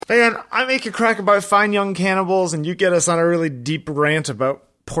And I make a crack about fine young cannibals, and you get us on a really deep rant about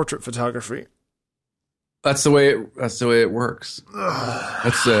portrait photography. That's the way it works.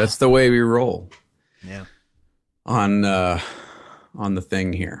 That's the way we roll. Yeah. On the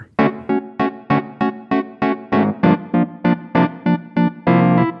thing here.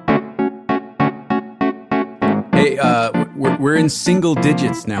 Hey, we're in single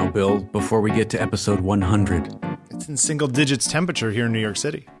digits now, Bill. Before we get to episode 100, It's in single digits temperature here in New York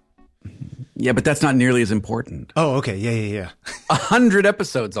City. yeah, but that's not nearly as important. Oh, okay. Yeah. 100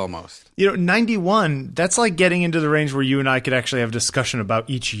 episodes almost. 91, that's like getting into the range where you and I could actually have a discussion about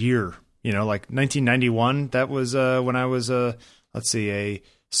each year. Like 1991, that was when I was, a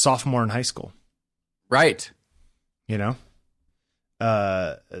sophomore in high school. Right.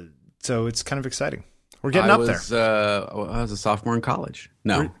 So it's kind of exciting. We're getting up there. I was a sophomore in college.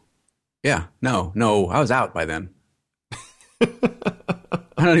 No. No, I was out by then.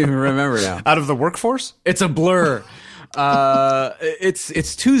 I don't even remember now. Out of the workforce? It's a blur.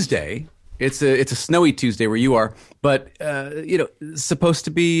 It's Tuesday. It's a snowy Tuesday where you are, but it's supposed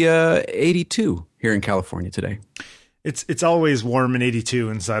to be 82 here in California today. It's always warm in 82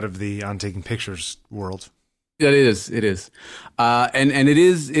 inside of the On Taking Pictures world. It is. And it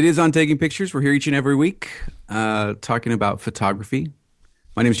is On Taking Pictures. We're here each and every week talking about photography.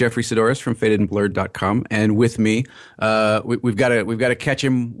 My name is Jeffrey Sidoris from fadedandblurred.com, and with me, we've got to catch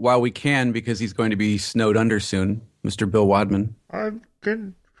him while we can because he's going to be snowed under soon, Mr. Bill Wadman. I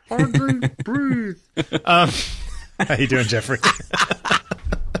can hardly breathe. How you doing, Jeffrey?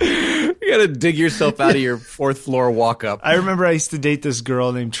 You got to dig yourself out of your fourth floor walk up. I remember I used to date this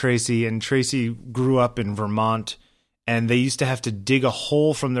girl named Tracy, and Tracy grew up in Vermont, and they used to have to dig a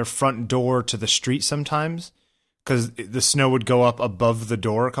hole from their front door to the street sometimes because the snow would go up above the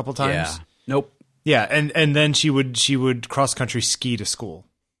door a couple times. Yeah. Nope. Yeah, and then she would cross country ski to school.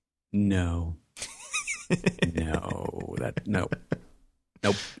 No. Nope.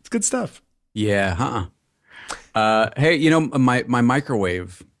 It's good stuff. Yeah. Hey, my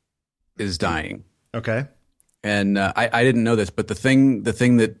microwave is dying. Okay. And I didn't know this, but the thing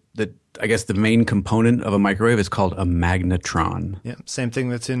that I guess the main component of a microwave is called a magnetron. Yeah, same thing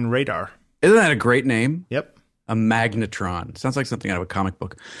that's in radar. Isn't that a great name? Yep. A magnetron. Sounds like something out of a comic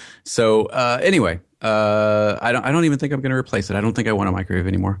book. So anyway, I don't even think I'm going to replace it. I don't think I want a microwave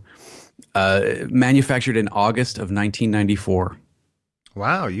anymore. Manufactured in August of 1994.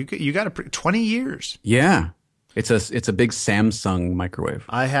 Wow, you got 20 years. Yeah. It's a big Samsung microwave.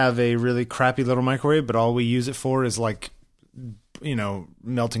 I have a really crappy little microwave, but all we use it for is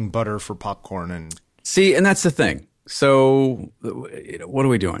melting butter for popcorn and. See, and that's the thing. So, what are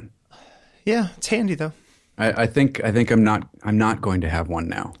we doing? Yeah, it's handy though. I think I'm not going to have one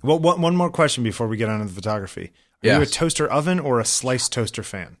now. Well, one more question before we get on to the photography. Are you a toaster oven or a sliced toaster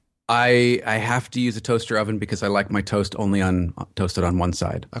fan? I have to use a toaster oven because I like my toast only toasted on one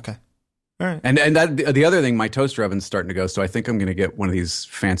side. Okay. All right. And that the other thing, my toaster oven's starting to go, so I think I'm going to get one of these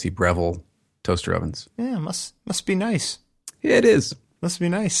fancy Breville toaster ovens. Yeah, must be nice. Yeah, it is. Must be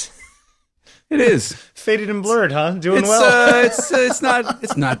nice. It is. Faded and blurred, huh? Doing well. It's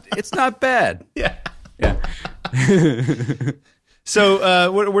not bad. Yeah. Yeah.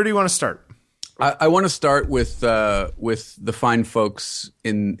 So, where do you want to start? I want to start with the fine folks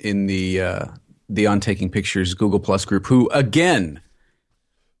in the On Taking Pictures Google Plus group who again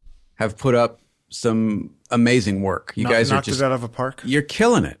have put up some amazing work. You guys are knocked it out of a park. You're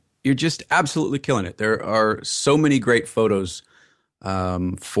killing it. You're just absolutely killing it. There are so many great photos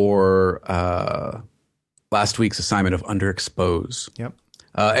for last week's assignment of Underexpose. Yep.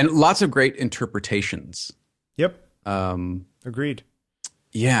 And lots of great interpretations. Yep. Agreed.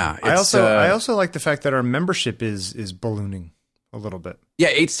 Yeah. I also like the fact that our membership is ballooning a little bit. Yeah,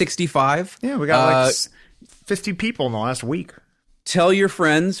 865. Yeah, we got 50 people in the last week. Tell your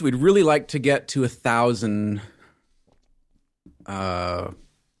friends. We'd really like to get to 1,000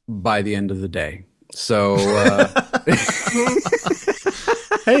 by the end of the day. So,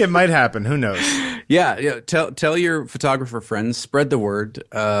 hey, it might happen. Who knows? Yeah. Tell your photographer friends. Spread the word.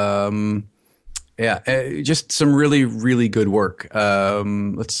 Just some really, really good work.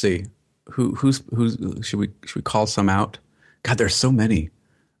 Let's see. Who's should we call some out? God, there's so many.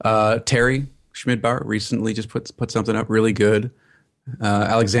 Terry Schmidbauer recently just put something up really good.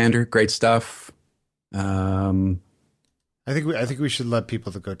 Alexander, great stuff. I think we should let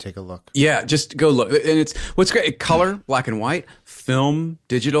people to go take a look. Yeah, just go look. And it's what's great. Color, black and white, film,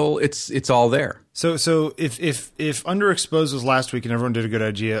 digital. It's all there. So if Underexposed was last week and everyone did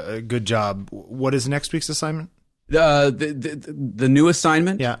a good job, what is next week's assignment? The new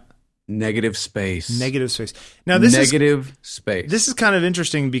assignment? Yeah. Negative space. Negative space. Now this Negative space. This is kind of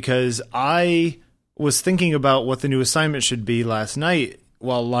interesting because I was thinking about what the new assignment should be last night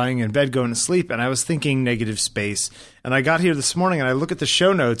while lying in bed going to sleep, and I was thinking negative space. And I got here this morning and I look at the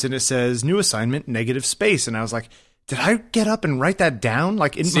show notes and it says new assignment, negative space. And I was like, did I get up and write that down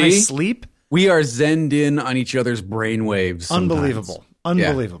like in my sleep? We are zenned in on each other's brainwaves. Unbelievable.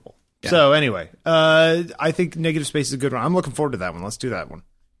 Unbelievable. Yeah. So anyway, I think negative space is a good one. I'm looking forward to that one. Let's do that one.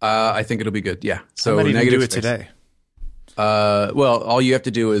 I think it'll be good. Yeah. So I might even do it space. today. Well, all you have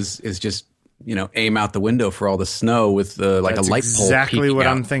to do is just aim out the window for all the snow with like That's a light pole. Exactly what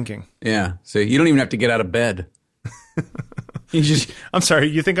out. I'm thinking. Yeah. So you don't even have to get out of bed. You just. I'm sorry.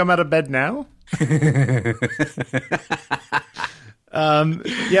 You think I'm out of bed now? Yeah,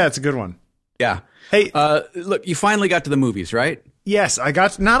 it's a good one. Yeah. Hey, look, you finally got to the movies, right? Yes, I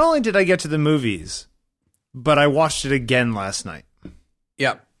got. Not only did I get to the movies, but I watched it again last night.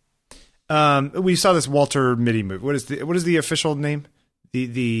 Yep. We saw this Walter Mitty movie. What is the official name?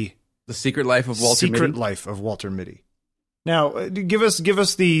 The Secret Life of Walter Mitty. Secret Life of Walter Mitty. Now, give us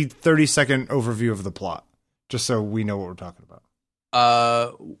the 30-second overview of the plot, just so we know what we're talking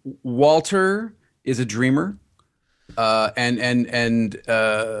about. Walter is a dreamer, and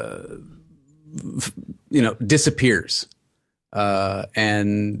disappears,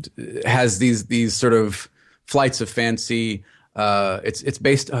 and has these sort of flights of fancy. It's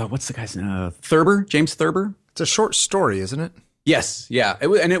based. What's the guy's name? Thurber, James Thurber. It's a short story, isn't it? Yes, yeah.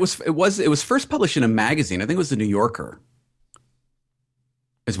 It was first published in a magazine. I think it was the New Yorker.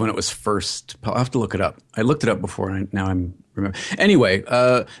 Is when it was first. I'll have to look it up. I looked it up before, and now I'm remember. Anyway,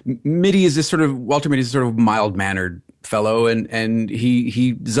 Mitty is Walter Mitty is a sort of mild mannered fellow, and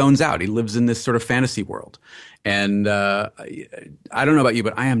he zones out. He lives in this sort of fantasy world, and I don't know about you,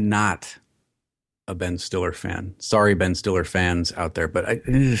 but I am not a Ben Stiller fan. Sorry, Ben Stiller fans out there, but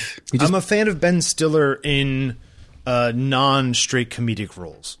I'm a fan of Ben Stiller in non-straight comedic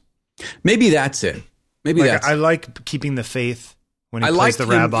roles. Maybe that's it. I like Keeping the Faith when he plays the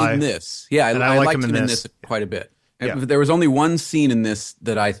rabbi. In this, yeah, I liked him in this quite a bit. Yeah. There was only one scene in this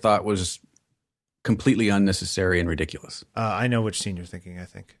that I thought was completely unnecessary and ridiculous. I know which scene you're thinking. I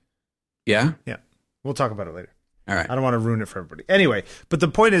think. Yeah. Yeah. We'll talk about it later. All right. I don't want to ruin it for everybody. Anyway, but the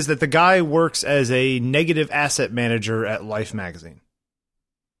point is that the guy works as a negative asset manager at Life magazine.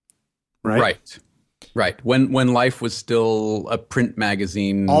 Right. When Life was still a print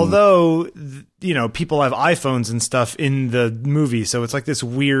magazine. Although, people have iPhones and stuff in the movie, so it's like this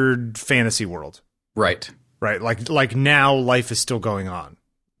weird fantasy world. Right. Like now Life is still going on.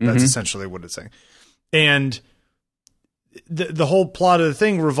 That's essentially what it's saying. And the whole plot of the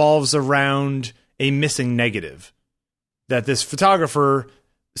thing revolves around a missing negative. That this photographer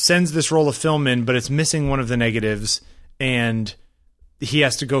sends this roll of film in, but it's missing one of the negatives, and he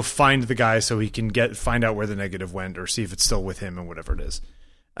has to go find the guy so he can find out where the negative went or see if it's still with him and whatever it is.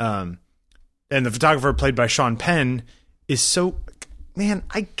 And the photographer, played by Sean Penn, is so... Man,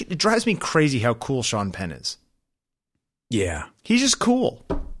 it drives me crazy how cool Sean Penn is. Yeah. He's just cool.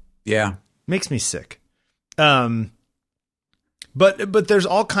 Yeah. Makes me sick. But there's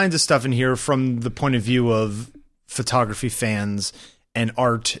all kinds of stuff in here from the point of view of photography fans and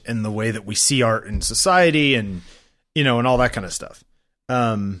art and the way that we see art in society and all that kind of stuff.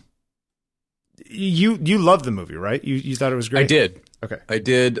 You loved the movie, right? You thought it was great? I did. Okay. I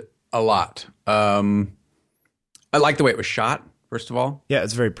did a lot. I like the way it was shot, first of all. Yeah,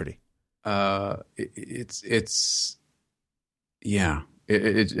 it's very pretty. Yeah.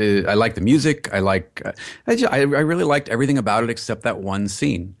 I like the music. I really liked everything about it except that one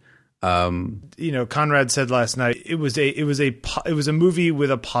scene. Conrad said last night it was a movie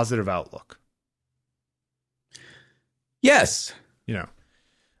with a positive outlook. Yes.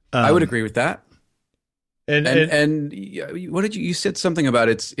 I would agree with that. And what did you said something about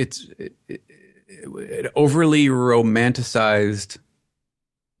it overly romanticized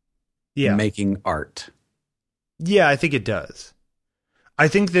making art. Yeah, I think it does. I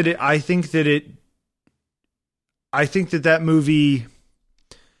think that that movie,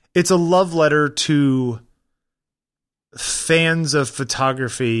 it's a love letter to fans of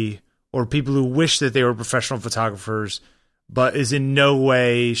photography or people who wish that they were professional photographers, but is in no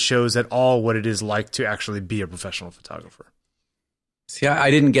way shows at all what it is like to actually be a professional photographer. See, I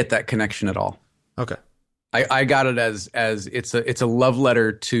didn't get that connection at all. Okay. I got it as it's a love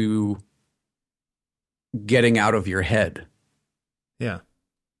letter to getting out of your head. Yeah.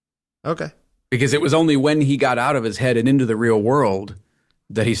 Okay. Because it was only when he got out of his head and into the real world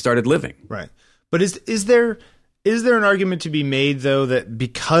that he started living. Right. But is there an argument to be made, though, that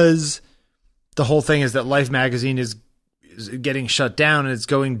because the whole thing is that Life magazine is is getting shut down and it's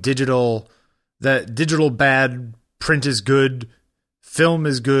going digital, that digital bad, print is good, film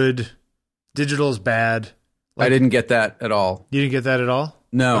is good, digital is bad. I didn't get that at all. You didn't get that at all?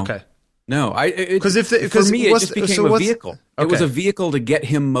 No. Okay. No, Because for me, it just became a vehicle. Okay. It was a vehicle to get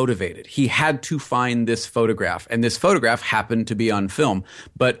him motivated. He had to find this photograph, and this photograph happened to be on film,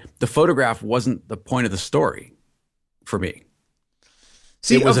 but the photograph wasn't the point of the story for me.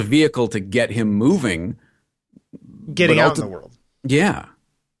 See, it was a vehicle to get him moving, getting out in the world. Yeah,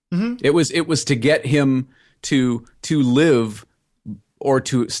 it was to get him to live or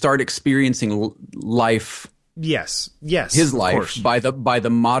to start experiencing life. Yes, his life by the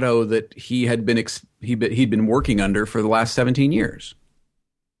motto that he'd been working under for the last 17 years.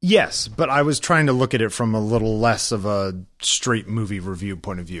 Yes, but I was trying to look at it from a little less of a straight movie review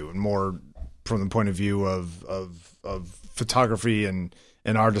point of view, and more from the point of view of photography and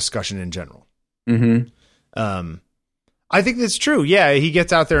our discussion in general. I think that's true. Yeah, he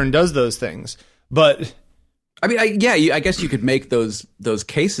gets out there and does those things, but I mean, I guess you could make those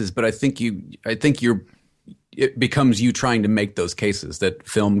cases, but I think it becomes you trying to make those cases that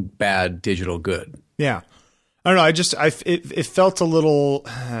film bad, digital good. Yeah. I don't know. It felt a little,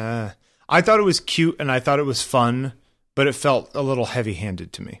 I thought it was cute and I thought it was fun, but it felt a little heavy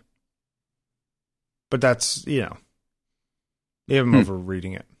handed to me. But that's, maybe I'm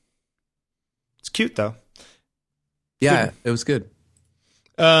overreading it. It's cute though. Yeah, good. It was good.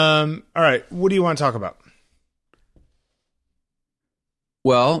 All right. What do you want to talk about?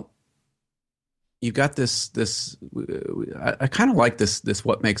 Well, you got this. I kind of like this.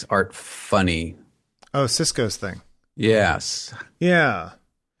 What makes art funny? Oh, Cisco's thing. Yes. Yeah.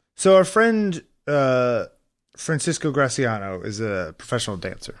 So our friend Francisco Graciano is a professional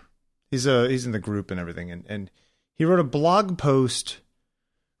dancer. He's in the group and everything, and he wrote a blog post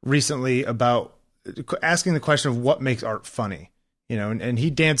recently about asking the question of what makes art funny. And he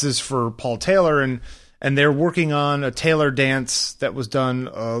dances for Paul Taylor, and they're working on a Taylor dance that was done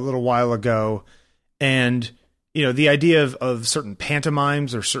a little while ago. And, the idea of certain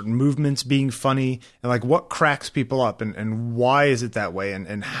pantomimes or certain movements being funny, and like what cracks people up and why is it that way?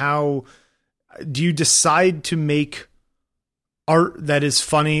 And how do you decide to make art that is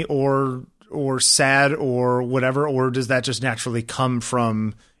funny or sad or whatever? Or does that just naturally come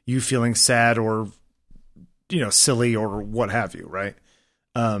from you feeling sad or, silly or what have you? Right.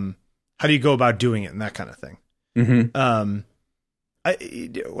 How do you go about doing it and that kind of thing? Mm-hmm.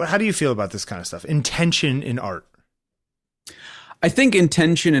 How do you feel about this kind of stuff? Intention in art. I think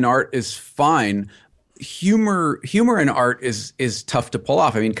intention in art is fine. Humor in art is tough to pull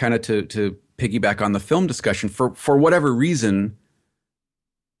off. I mean, kind of to piggyback on the film discussion, for whatever reason,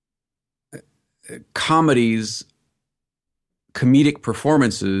 comedic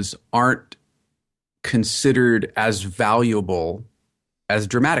performances aren't considered as valuable as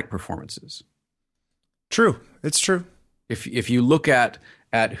dramatic performances. True. It's true. If you look at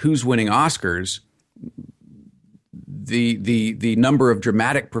who's winning Oscars, the number of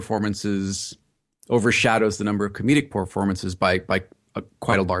dramatic performances overshadows the number of comedic performances by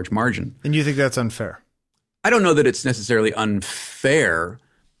quite a large margin. And you think that's unfair? I don't know that it's necessarily unfair,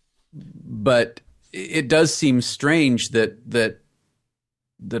 but it does seem strange that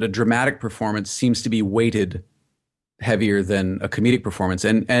a dramatic performance seems to be weighted heavier than a comedic performance.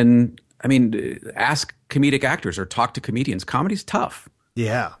 And I mean, ask comedic actors or talk to comedians. Comedy's tough.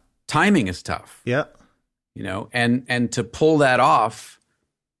 Yeah. Timing is tough. Yeah. And to pull that off,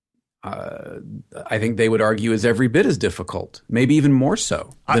 I think they would argue is every bit as difficult, maybe even more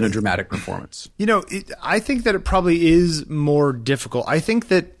so than a dramatic performance. I think that it probably is more difficult. I think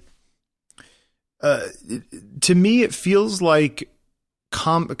that to me, it feels like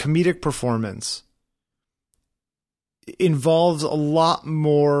comedic performance involves a lot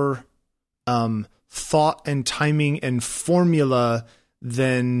more thought and timing and formula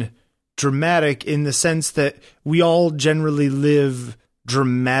than dramatic, in the sense that we all generally live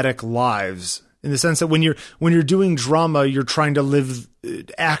dramatic lives, in the sense that when you're doing drama, you're trying to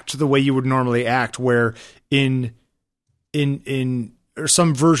act the way you would normally act, where in or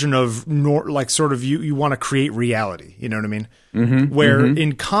some version of sort of you want to create reality, you know what I mean? Mm-hmm, where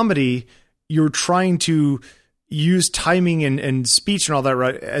in comedy, you're trying to use timing and speech and all that,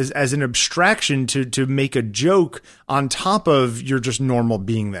 right, as an abstraction to make a joke on top of your just normal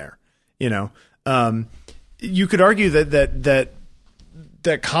being there. You could argue that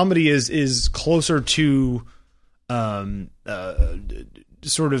comedy is closer to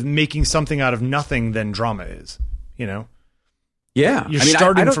sort of making something out of nothing than drama is. Yeah, you're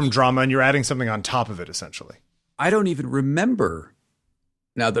starting from drama and you're adding something on top of it, essentially. I don't even remember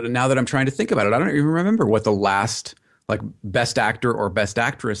now that I'm trying to think about it. I don't even remember what the last like best actor or best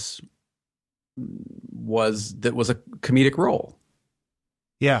actress was a comedic role.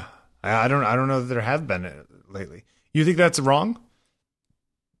 Yeah, I don't know that there have been lately. You think that's wrong?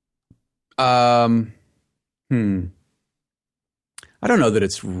 I don't know that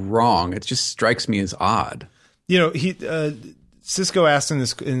it's wrong. It just strikes me as odd. You know, Cisco asked in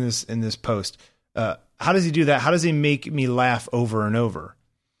this post, how does he do that? How does he make me laugh over and over?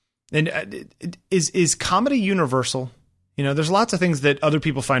 And is comedy universal? You know, there's lots of things that other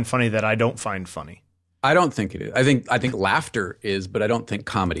people find funny that I don't find funny. I don't think it is. I think laughter is, but I don't think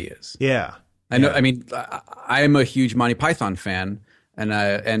comedy is. Yeah. I know. I mean, I am a huge Monty Python fan,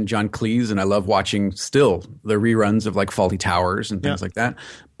 and John Cleese, and I love watching still the reruns of like Fawlty Towers and things like that.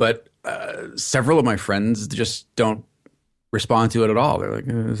 But several of my friends just don't respond to it at all. They're like,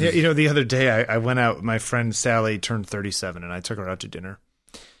 yeah. You know, the other day I went out. My friend Sally turned 37, and I took her out to dinner.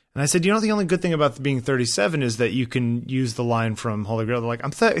 And I said, you know, the only good thing about being 37 is that you can use the line from Holy Grail. They're like,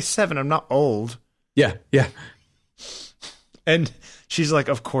 I'm 37. I'm not old. Yeah. Yeah. And she's like,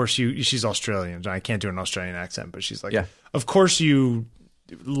 of course she's Australian. I can't do an Australian accent, but she's like, yeah. Of course you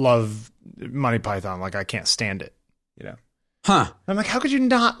love Monty Python. Like, I can't stand it, you know? Huh. I'm like, how could you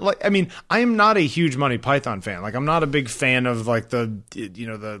not like, I mean, I am not a huge Monty Python fan. Like, I'm not a big fan of like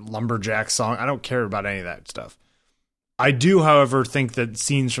the Lumberjack song. I don't care about any of that stuff. I do, however, think that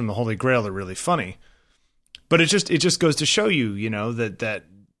scenes from the Holy Grail are really funny, but it just goes to show you, you know, that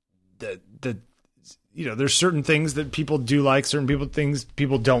you know, there's certain things that people do like, things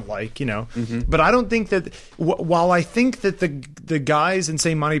people don't like, you know. Mm-hmm. But I don't think that while I think that the guys in,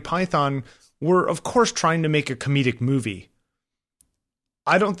 say, Monty Python were, of course, trying to make a comedic movie,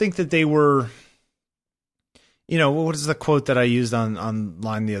 I don't think that they were, you know, what is the quote that I used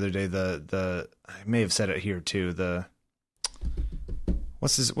online the other day? I may have said it here too.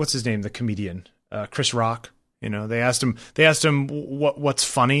 What's his name? The comedian, Chris Rock. You know, they asked him what's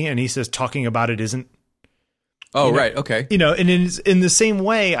funny, and he says talking about it isn't. Oh, you know, right. Okay. You know, and in the same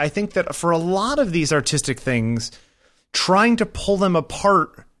way, I think that for a lot of these artistic things, trying to pull them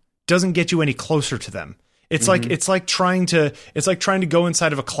apart doesn't get you any closer to them. It's like trying to go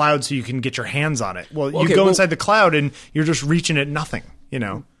inside of a cloud so you can get your hands on it. Well, you go inside the cloud and you're just reaching at nothing, you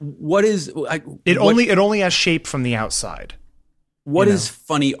know. It only has shape from the outside. What is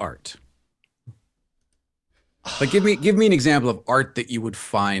funny art? Like, give me an example of art that you would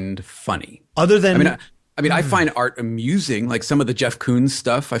find funny. Other than I find art amusing. Like some of the Jeff Koons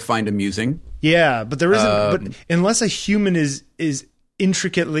stuff I find amusing. Yeah, but there isn't but unless a human is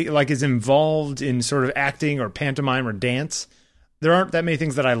intricately is involved in sort of acting or pantomime or dance, there aren't that many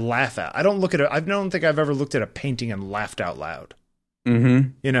things that I laugh at. I don't think I've ever looked at a painting and laughed out loud. Mm-hmm.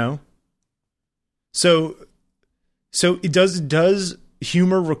 You know? So does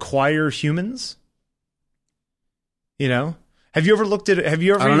humor require humans? You know? I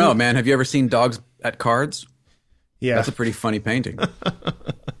don't know, man. Have you ever seen Dogs at Cards? Yeah. That's a pretty funny painting.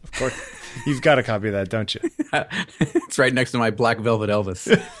 Of course. You've got a copy of that, don't you? It's right next to my Black Velvet Elvis.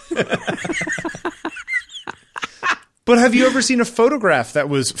 But have you ever seen a photograph that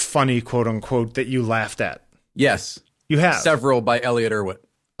was funny, quote unquote, that you laughed at? Yes. You have? Several by Elliot Erwitt.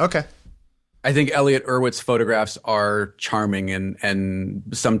 Okay. I think Elliot Erwitt's photographs are charming and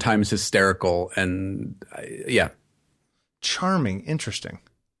sometimes hysterical. And yeah. Charming. Interesting.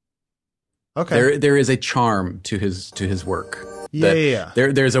 Okay. There is a charm to his work. Yeah.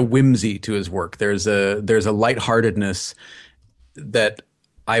 There's a whimsy to his work. There's a lightheartedness that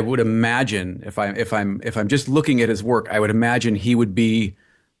I would imagine if I'm just looking at his work, I would imagine he would be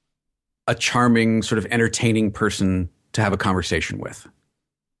a charming, sort of entertaining person to have a conversation with.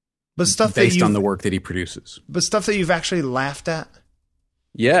 But stuff based on the work that he produces. But stuff that you've actually laughed at?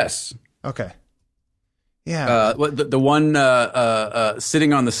 Yes. Okay. Yeah. The one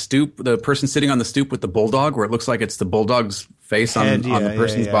sitting on the stoop, the person sitting on the stoop with the bulldog, where it looks like it's the bulldog's face on the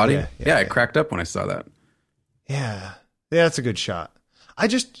person's body. Yeah, I cracked up when I saw that. Yeah, that's a good shot. I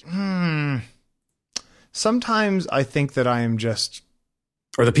just sometimes I think that I am just,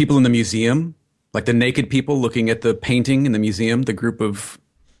 or the people in the museum, like the naked people looking at the painting in the museum, the group of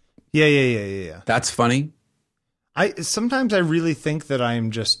yeah. That's funny. Sometimes I really think that I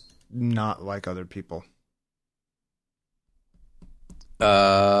am just not like other people.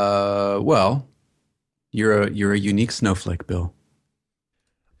 Well, you're a unique snowflake, Bill.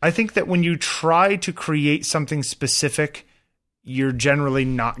 I think that when you try to create something specific, you're generally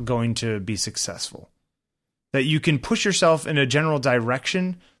not going to be successful. That you can push yourself in a general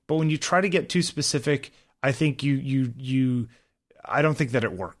direction, but when you try to get too specific, I think I don't think that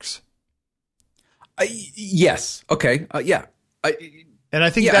it works. Yes. Okay. Yeah. And I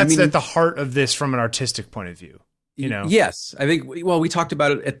think that's at the heart of this from an artistic point of view. You know? Yes, I think. Well, we talked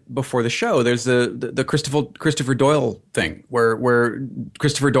about it before the show. There's the Christopher Doyle thing, where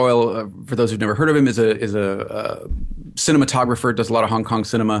Christopher Doyle, for those who've never heard of him, is a cinematographer. Does a lot of Hong Kong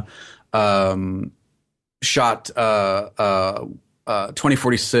cinema. Shot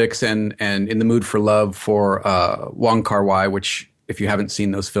 2046 and In the Mood for Love for Wong Kar-wai, which if you haven't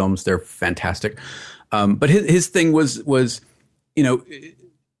seen those films, they're fantastic. But his thing was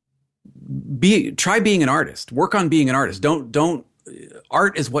try being an artist. Work on being an artist. Don't.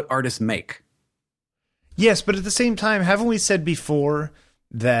 Art is what artists make. Yes, but at the same time, haven't we said before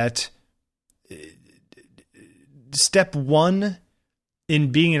that step one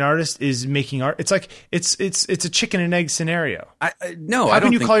in being an artist is making art? It's like it's a chicken and egg scenario. No, how I don't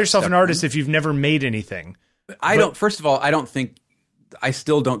can you think call yourself an one. artist if you've never made anything? First of all, I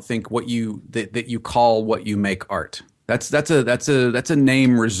still don't think that you call what you make art. That's a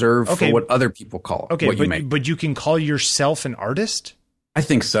name reserved for what other people call what you make. But you can call yourself an artist? I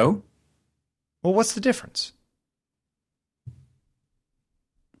think so. Well, what's the difference?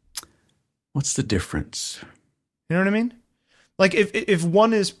 What's the difference? You know what I mean? Like if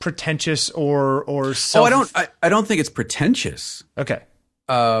one is pretentious or self. Oh, I don't think it's pretentious. Okay.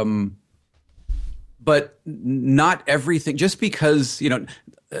 But not everything. Just because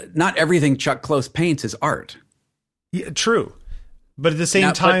not everything Chuck Close paints is art. Yeah, true. But at the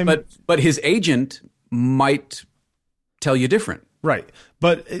same time, but his agent might tell you different. Right.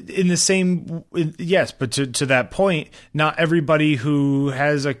 But in the same, yes, but to that point, not everybody who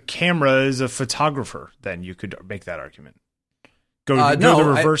has a camera is a photographer. Then you could make that argument. Go the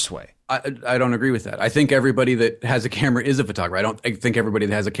reverse way. I don't agree with that. I think everybody that has a camera is a photographer. I think everybody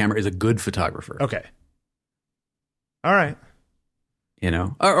that has a camera is a good photographer. Okay. All right.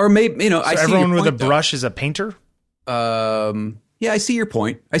 Or maybe, so I see everyone with a brush is a painter? Yeah, I see your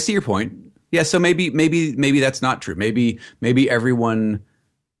point. Yeah, so maybe that's not true. Maybe everyone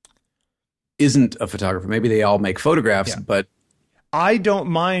isn't a photographer. Maybe they all make photographs, but I don't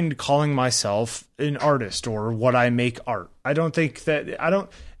mind calling myself an artist or what I make art. I don't think that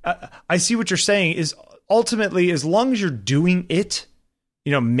I see what you're saying is ultimately, as long as you're doing it,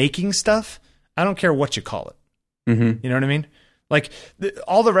 making stuff, I don't care what you call it. Mm-hmm. You know what I mean? Like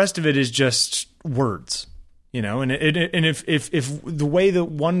all the rest of it is just words. And if the way that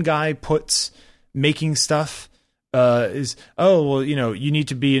one guy puts making stuff is, you need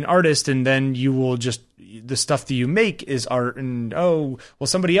to be an artist and then you will just, the stuff that you make is art, and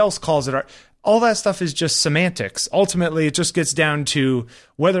somebody else calls it art. All that stuff is just semantics. Ultimately, it just gets down to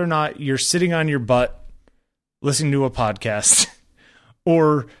whether or not you're sitting on your butt listening to a podcast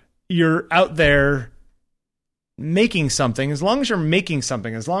or you're out there making something. As long as you're making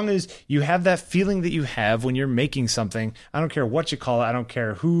something, as long as you have that feeling that you have when you're making something, I don't care what you call it. I don't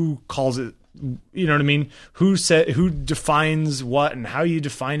care who calls it. You know what I mean? Who defines what and how you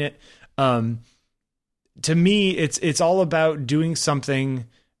define it. To me, it's all about doing something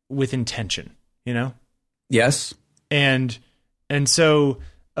with intention, Yes. And so,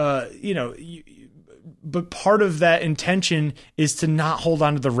 but part of that intention is to not hold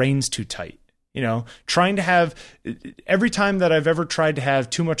on to the reins too tight. Trying to have, every time that I've ever tried to have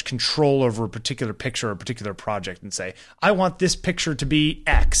too much control over a particular picture or a particular project and say, I want this picture to be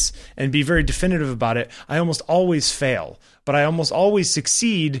X and be very definitive about it, I almost always fail. But I almost always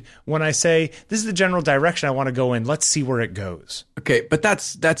succeed when I say, this is the general direction I want to go in. Let's see where it goes. Okay, but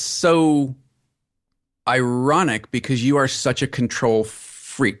that's so ironic because you are such a control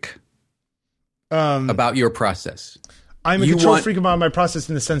freak about your process. I'm a control freak about my process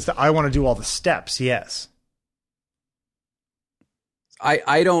in the sense that I want to do all the steps. Yes.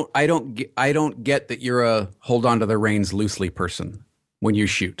 I don't get that you're a hold on to the reins loosely person when you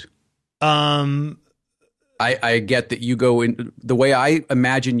shoot. I get that you go in, the way I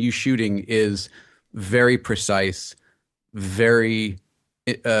imagine you shooting is very precise, very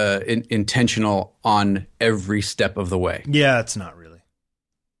intentional on every step of the way. Yeah, it's not really.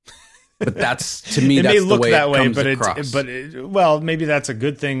 But that's, to me, it that's may look the way that it way, comes but across. Well, maybe that's a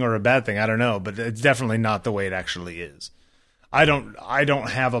good thing or a bad thing. I don't know, but it's definitely not the way it actually is. I don't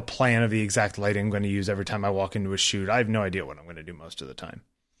have a plan of the exact lighting I'm going to use every time I walk into a shoot. I have no idea what I'm going to do most of the time.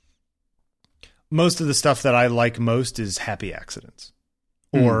 Most of the stuff that I like most is happy accidents,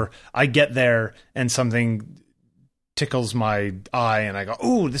 or I get there and something tickles my eye and I go,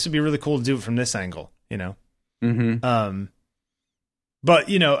 "Ooh, this would be really cool to do it from this angle," Mm-hmm. But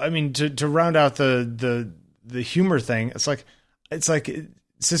I mean, to round out the humor thing, it's like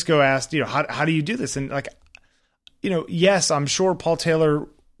Cisco asked, how do you do this? And like, yes, I'm sure Paul Taylor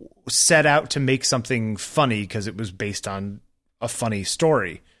set out to make something funny because it was based on a funny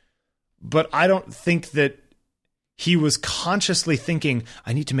story, but I don't think that he was consciously thinking,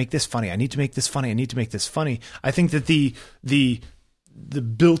 I need to make this funny. I need to make this funny. I need to make this funny. I think that the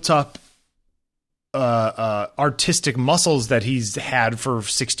built up artistic muscles that he's had for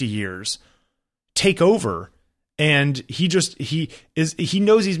 60 years take over. And he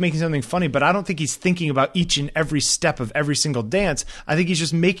knows he's making something funny, but I don't think he's thinking about each and every step of every single dance. I think he's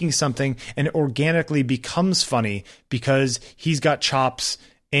just making something and it organically becomes funny because he's got chops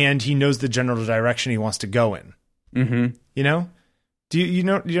and he knows the general direction he wants to go in. Mm-hmm. You know? Do you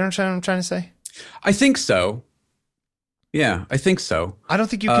know what I'm trying to say? I think so. Yeah, I think so. I don't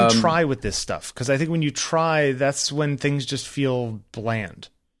think you can try with this stuff because I think when you try, that's when things just feel bland.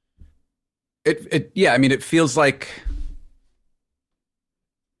 Yeah, I mean, it feels like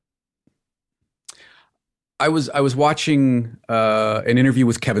I was watching an interview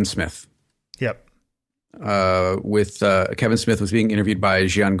with Kevin Smith. Yep. Kevin Smith was being interviewed by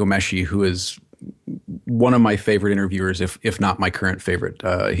Jian Ghomeshi, who is one of my favorite interviewers, if not my current favorite.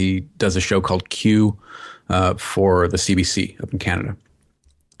 He does a show called Q for the CBC up in Canada.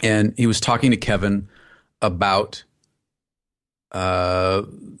 And he was talking to Kevin about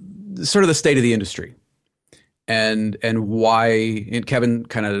sort of the state of the industry and why. And Kevin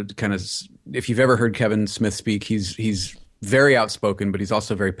kind of, if you've ever heard Kevin Smith speak, he's very outspoken, but he's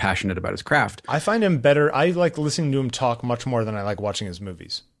also very passionate about his craft. I find him better. I like listening to him talk much more than I like watching his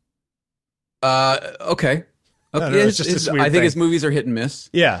movies. Okay. No, it's just this weird I think thing. his movies are hit and miss.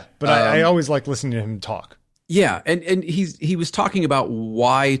 Yeah, but I always like listening to him talk. Yeah, and he was talking about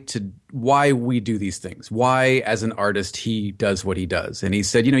why we do these things, why as an artist he does what he does, and he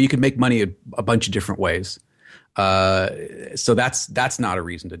said, you can make money a bunch of different ways, so that's not a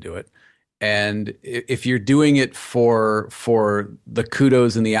reason to do it. And if you're doing it for the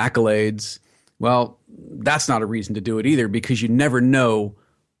kudos and the accolades, well, that's not a reason to do it either, because you never know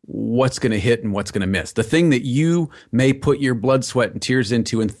what's going to hit and what's going to miss. The thing that you may put your blood, sweat, and tears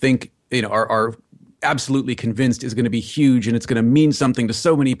into and think are absolutely convinced is going to be huge and it's going to mean something to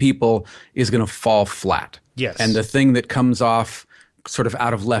so many people is going to fall flat. Yes. And the thing that comes off sort of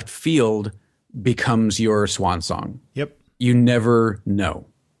out of left field becomes your swan song. Yep. You never know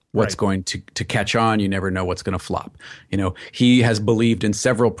what's Right. going to catch on. You never know what's going to flop. He has believed in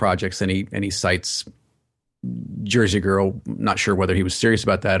several projects and he cites Jersey Girl. Not sure whether he was serious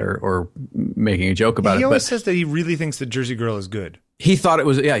about that or making a joke about it. He always but says that he really thinks that Jersey Girl is good. he thought it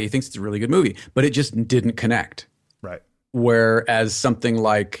was, he thinks it's a really good movie, but it just didn't connect. Right. Whereas something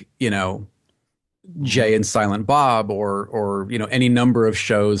like, Jay and Silent Bob or any number of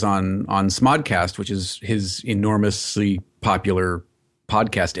shows on Smodcast, which is his enormously popular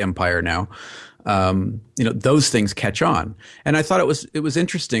podcast empire now, those things catch on. And I thought it was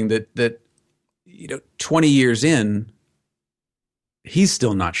interesting that 20 years in, he's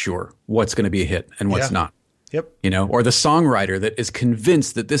still not sure what's going to be a hit and what's not. Yep. Or the songwriter that is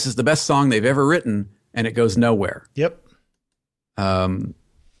convinced that this is the best song they've ever written and it goes nowhere. Yep.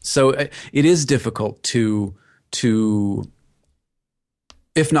 So it is difficult to,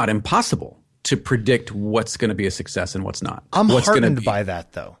 if not impossible, to predict what's going to be a success and what's not. I'm what's heartened by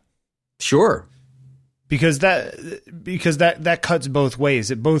that though. Sure. Because that cuts both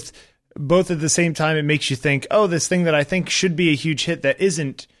ways. It both at the same time, it makes you think, oh, this thing that I think should be a huge hit that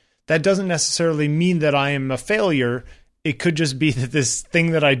isn't, that doesn't necessarily mean that I am a failure. It could just be that this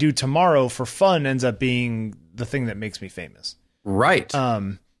thing that I do tomorrow for fun ends up being the thing that makes me famous. Right.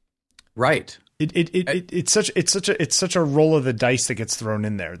 Right. It's such a roll of the dice that gets thrown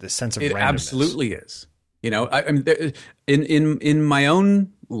in there. This sense of randomness. It absolutely is. I mean, in my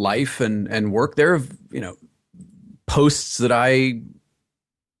own life and work, there are posts that I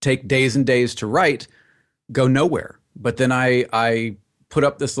take days and days to write, go nowhere. But then I put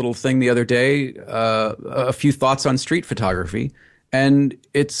up this little thing the other day, a few thoughts on street photography, and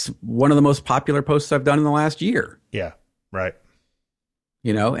it's one of the most popular posts I've done in the last year. Yeah. Right.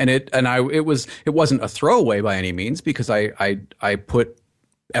 And it wasn't a throwaway by any means, because I put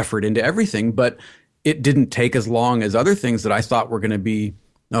effort into everything, but it didn't take as long as other things that I thought were going to be,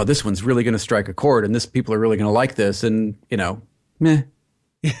 oh, this one's really going to strike a chord and people are really going to like this. And, meh.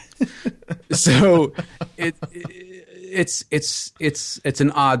 So it's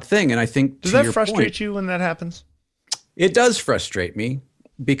an odd thing. And I think, does that frustrate you when that happens? It does frustrate me,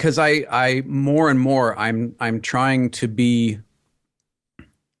 because I more and more, I'm trying to be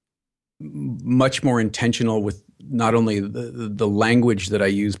much more intentional with not only the language that I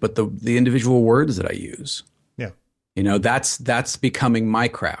use, but the individual words that I use. Yeah. That's becoming my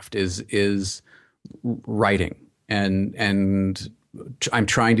craft is writing, and I'm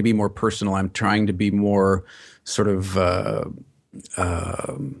trying to be more personal. I'm trying to be more sort of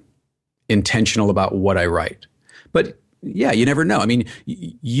intentional about what I write, But yeah, you never know. I mean,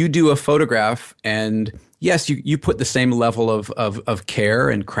 you do a photograph, and yes, you put the same level of care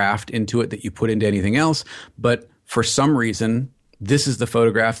and craft into it that you put into anything else. But for some reason, this is the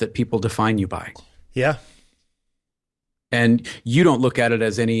photograph that people define you by. Yeah. And you don't look at it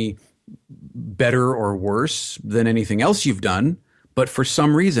as any better or worse than anything else you've done. But for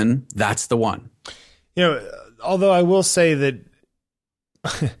some reason, that's the one. You know, although I will say that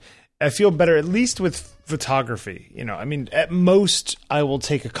I feel better, at least with photography. You know, I mean, at most, I will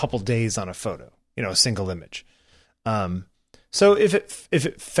take a couple days on a photo, you know, a single image. So if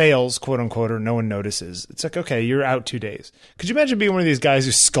it fails, quote unquote, or no one notices, it's like, okay, you're out 2 days. Could you imagine being one of these guys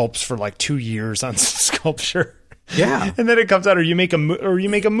who sculpts for like 2 years on sculpture? Yeah. And then it comes out, or you make a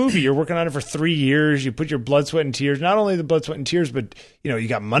movie. You're working on it for 3 years. You put your blood, sweat, and tears. Not only the blood, sweat, and tears, but you know, you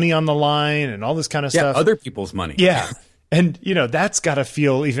got money on the line and all this kind of stuff. Other people's money. Yeah. And you know, that's got to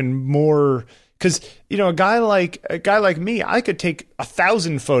feel even more, because you know, a guy like me, I could take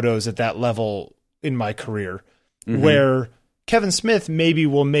 1,000 photos at that level in my career, where Kevin Smith maybe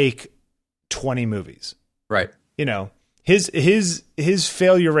will make 20 movies. Right. You know, his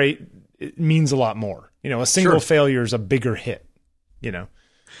failure rate means a lot more. You know, a single failure is a bigger hit, you know?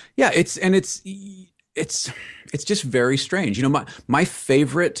 Yeah. It's just very strange. You know, my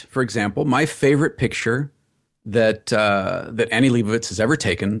favorite, for example, my favorite picture that Annie Leibovitz has ever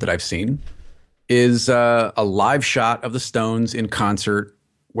taken that I've seen is a live shot of the Stones in concert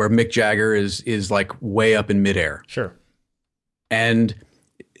where Mick Jagger is like way up in midair. Sure. And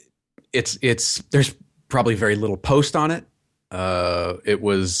there's probably very little post on it. It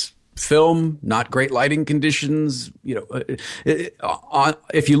was film, not great lighting conditions. You know,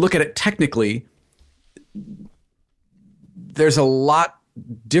 if you look at it technically, there's a lot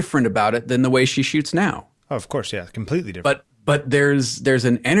different about it than the way she shoots now. Oh, of course, yeah, completely different. But there's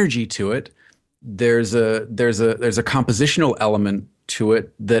an energy to it. There's a compositional element to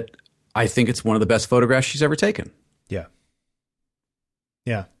it that I think it's one of the best photographs she's ever taken. Yeah.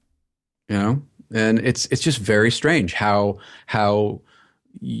 Yeah. You know, and it's just very strange how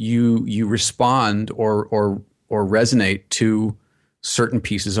you respond or resonate to certain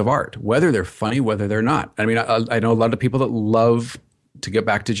pieces of art, whether they're funny, whether they're not. I mean, I know a lot of people that love, to get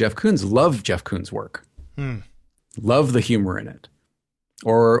back to Jeff Koons, love Jeff Koons' work, love the humor in it,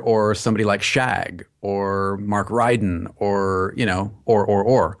 or somebody like Shag or Mark Ryden, or you know,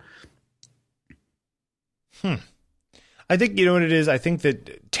 or. I think, you know what it is? I think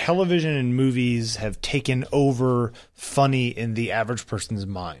that television and movies have taken over funny in the average person's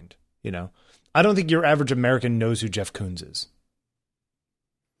mind. You know, I don't think your average American knows who Jeff Koons is.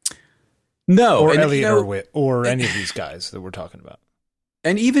 No. Or Elliot Erwitt, or any of these guys that we're talking about.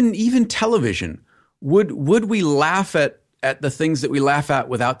 And even television, would we laugh at the things that we laugh at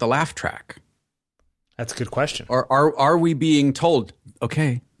without the laugh track? That's a good question. Or are we being told,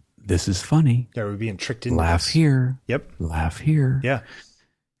 okay, this is funny. Are we being tricked into laugh this? Here? Yep. Laugh here. Yeah.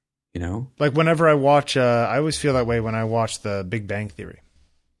 You know? Like whenever I watch, I always feel that way when I watch The Big Bang Theory.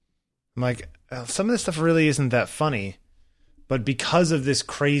 I'm like, some of this stuff really isn't that funny, but because of this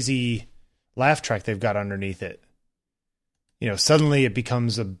crazy laugh track they've got underneath it, you know, suddenly it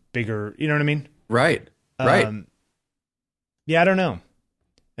becomes a bigger, you know what I mean? Right. Right. Yeah, I don't know.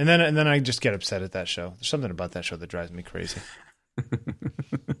 And then I just get upset at that show. There's something about that show that drives me crazy.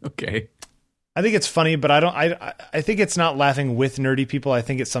 Okay. I think it's funny, but I think it's not laughing with nerdy people. I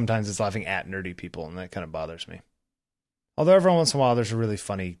think it's laughing at nerdy people, and that kind of bothers me. Although every once in a while there's a really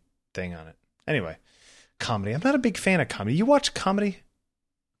funny thing on it. Anyway, comedy. I'm not a big fan of comedy. You watch comedy?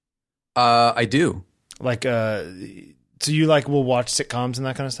 I do. Like, so you will watch sitcoms and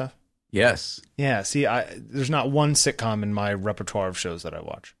that kind of stuff? Yes. Yeah. See, there's not one sitcom in my repertoire of shows that I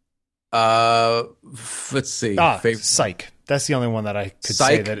watch. Let's see. Psych. That's the only one that I could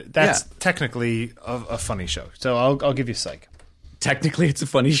say that's technically a funny show. So I'll give you Psych. Technically, it's a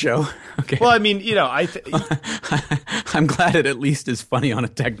funny show. Okay. Well, I mean, you know, I'm glad it at least is funny on a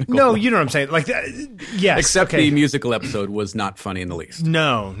technical. No, level. you know what I'm saying. Like, yes. Except the musical episode was not funny in the least.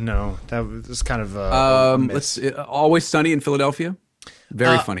 No, that was kind of. Let's see, Always Sunny in Philadelphia.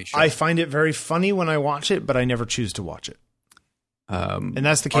 Very funny show. I find it very funny when I watch it, but I never choose to watch it. And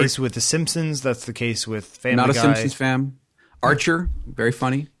that's the case with The Simpsons. That's the case with Family Guy. Not a Simpsons fan. Archer, very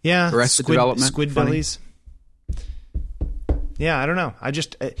funny. Yeah. Arrested Development, Squidbillies. Yeah, I don't know.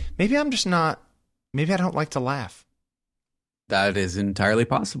 Maybe I'm just not. Maybe I don't like to laugh. That is entirely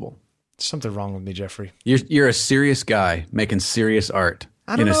possible. There's something wrong with me, Jeffrey. You're a serious guy making serious art.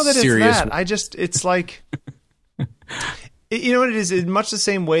 I don't know that it's that. It's like, you know what it is? In much the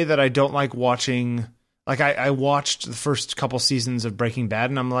same way that I don't like watching. Like I watched the first couple seasons of Breaking Bad,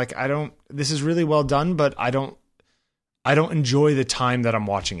 and I'm like, this is really well done, but I don't I don't enjoy the time that I'm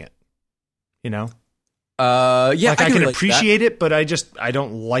watching it. You know? Yeah, like I can appreciate it, but I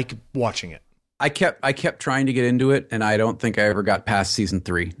don't like watching it. I kept trying to get into it, and I don't think I ever got past season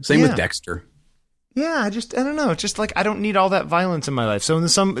 3. Same with Dexter. Yeah, I don't know. It's just like I don't need all that violence in my life. So in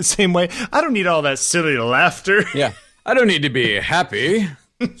the same way, I don't need all that silly laughter. Yeah, I don't need to be happy.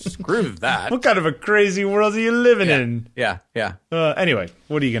 Screw that. What kind of a crazy world are you living in? Yeah. Anyway,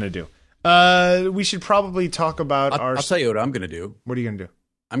 what are you going to do? We should probably talk about I'll tell you what I'm going to do. What are you going to do?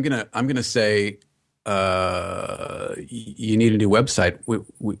 I'm gonna say you need a new website.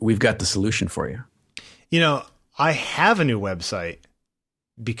 We've got the solution for you. You know, I have a new website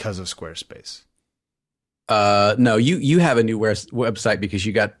because of Squarespace. No, you have a new website because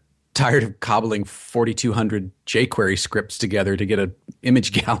you got tired of cobbling 4,200 jQuery scripts together to get an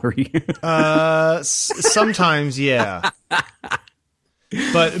image gallery. Sometimes, yeah.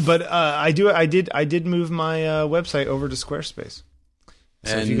 But I did move my website over to Squarespace.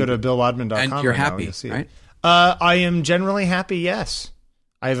 So if you go to BillWadman.com, and you're happy, you'll see right? I am generally happy. Yes,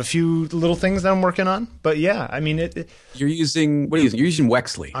 I have a few little things that I'm working on, but yeah, I mean, you're using what are you using? You're using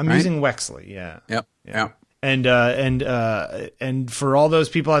Wexley. I'm using Wexley. Yeah. Yep. And for all those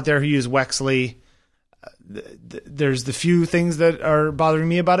people out there who use Wexley, there's the few things that are bothering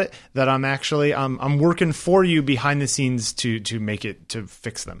me about it that I'm working for you behind the scenes to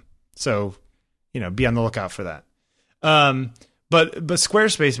fix them. So, be on the lookout for that. But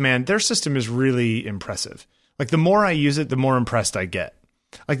Squarespace, man, their system is really impressive. Like the more I use it, the more impressed I get.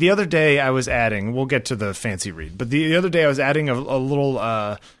 Like the other day I was adding, we'll get to the fancy read, but the other day I was adding a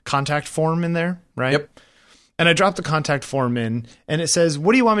little contact form in there, right? Yep. And I dropped the contact form in, and it says,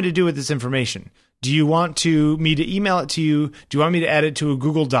 what do you want me to do with this information? Do you want me to email it to you? Do you want me to add it to a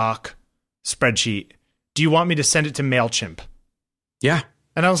Google Doc spreadsheet? Do you want me to send it to MailChimp? Yeah.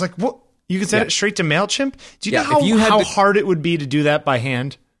 And I was like, what? You can send it straight to MailChimp? Do you know how hard it would be to do that by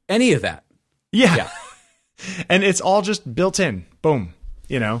hand? Any of that. Yeah. And it's all just built in. Boom.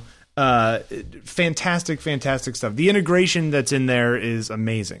 Fantastic stuff. The integration that's in there is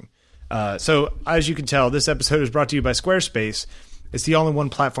amazing. So as you can tell, this episode is brought to you by Squarespace. It's the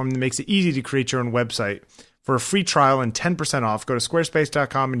all-in-one platform that makes it easy to create your own website. For a free trial and 10% off, go to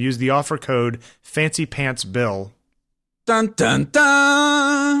squarespace.com and use the offer code FANCYPANTSBILL. Dun, dun,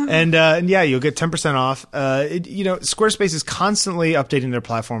 dun. And yeah, you'll get 10% off. Squarespace is constantly updating their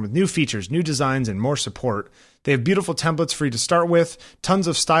platform with new features, new designs, and more support. They have beautiful templates for you to start with, tons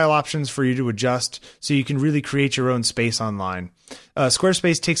of style options for you to adjust, so you can really create your own space online.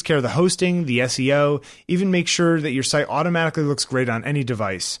 Squarespace takes care of the hosting, the SEO, even make sure that your site automatically looks great on any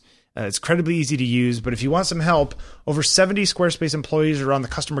device. It's incredibly easy to use, but if you want some help, over 70 Squarespace employees are on the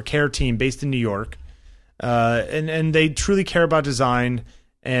customer care team based in New York. And they truly care about design,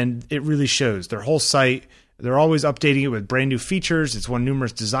 and it really shows. Their whole site, they're always updating it with brand new features. It's won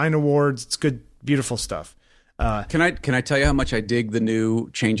numerous design awards. It's good, beautiful stuff. Can I tell you how much I dig the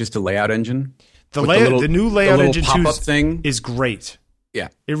new changes to Layout Engine? The new Layout Engine 2 thing is great. Yeah,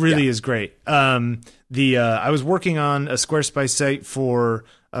 it really is great. I was working on a Squarespace site for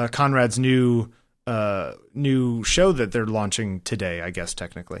Conrad's new show that they're launching today, I guess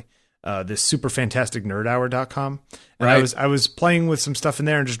technically. This superfantasticnerdhour.com. And right. I was playing with some stuff in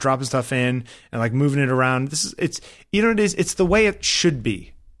there and just dropping stuff in and like moving it around. It's the way it should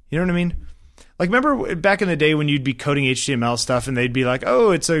be. You know what I mean? Like, remember back in the day when you'd be coding HTML stuff and they'd be like,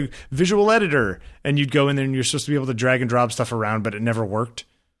 oh, it's a visual editor. And you'd go in there and you're supposed to be able to drag and drop stuff around, but it never worked.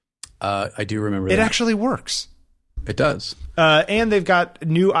 I do remember that. It actually works. It does. And they've got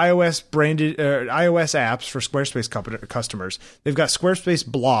new iOS apps for Squarespace customers. They've got Squarespace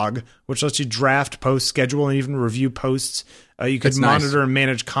Blog, which lets you draft, post, schedule, and even review posts. You can monitor and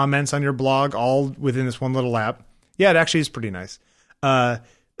manage comments on your blog all within this one little app. Yeah, it actually is pretty nice.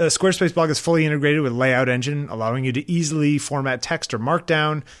 Squarespace Blog is fully integrated with Layout Engine, allowing you to easily format text or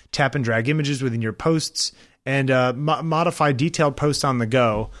markdown, tap and drag images within your posts, and modify detailed posts on the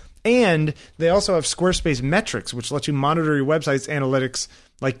go. And they also have Squarespace Metrics, which lets you monitor your website's analytics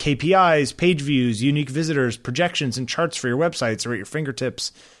like KPIs, page views, unique visitors, projections, and charts for your websites are at your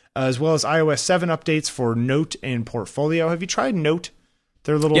fingertips, as well as iOS 7 updates for Note and Portfolio. Have you tried Note,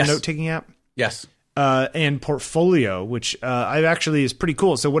 their little note-taking app? Yes. And Portfolio, which I actually is pretty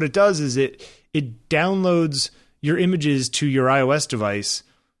cool. So what it does is it downloads your images to your iOS device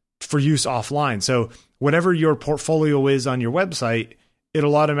for use offline. So whatever your portfolio is on your website,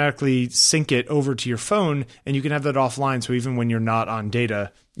 it'll automatically sync it over to your phone, and you can have that offline. So even when you're not on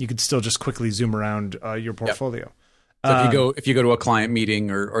data, you could still just quickly zoom around your portfolio. Yep. So if you go to a client meeting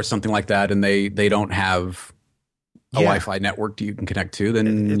or something like that, and they don't have Wi-Fi network you can connect to,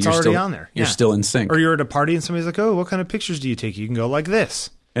 then it's you're already still on there. You're still in sync. Or you're at a party and somebody's like, "Oh, what kind of pictures do you take?" You can go like this.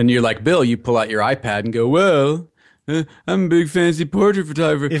 And you're like, Bill, you pull out your iPad and go, well, I'm a big fancy portrait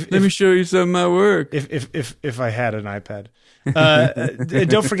photographer. Let me show you some of my work. If I had an iPad.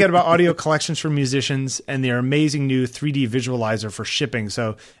 Don't forget about audio collections for musicians and their amazing new 3D visualizer for shipping.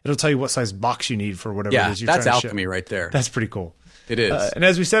 So it'll tell you what size box you need for whatever it is you're trying to ship. That's alchemy right there. That's pretty cool. It is. And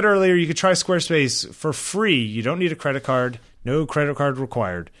as we said earlier, you could try Squarespace for free. You don't need a credit card. No credit card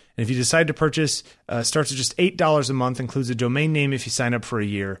required. And if you decide to purchase, starts at just $8 a month, includes a domain name if you sign up for a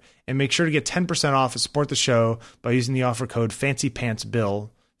year. And make sure to get 10% off and support the show by using the offer code FancyPantsBill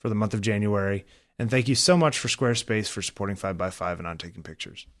for the month of January. And thank you so much for Squarespace for supporting 5x5 and On Taking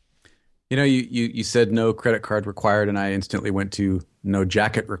Pictures. You know, you said no credit card required, and I instantly went to no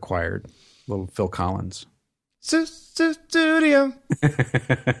jacket required. Little Phil Collins. Studio.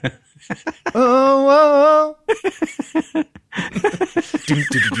 Oh,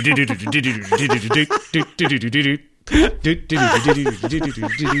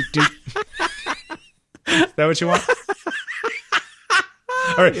 Is that what you want?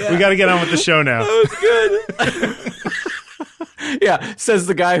 All right, we got to get on with the show now. That was good. Yeah, says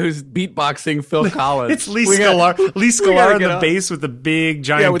the guy who's beatboxing Phil Collins. It's Lee Sklar. Lee Sklar in the bass with the big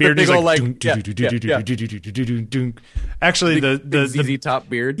giant beard. He's like, actually, the ZZ Top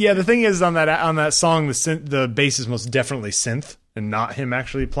beard. Yeah, the thing is on that song, the bass is most definitely synth and not him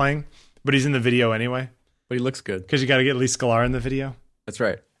actually playing, but he's in the video anyway. But he looks good because you got to get Lee Sklar in the video. That's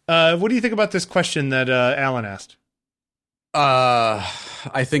right. What do you think about this question that Alan asked?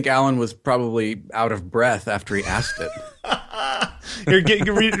 I think Alan was probably out of breath after he asked it. Here,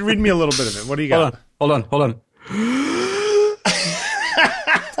 read me a little bit of it. What do you got? Hold on.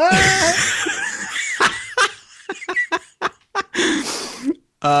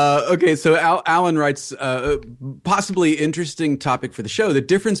 Okay, so Alan writes, possibly interesting topic for the show, the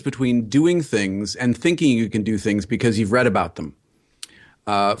difference between doing things and thinking you can do things because you've read about them.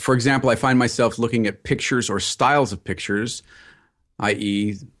 For example, I find myself looking at pictures or styles of pictures,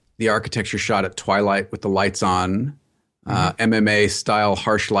 i.e. the architecture shot at twilight with the lights on, MMA style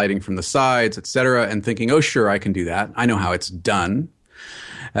harsh lighting from the sides, etc., and thinking, oh, sure, I can do that. I know how it's done.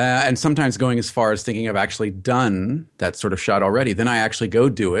 And sometimes going as far as thinking I've actually done that sort of shot already. Then I actually go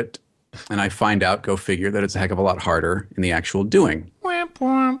do it, and I find out, go figure, that it's a heck of a lot harder in the actual doing.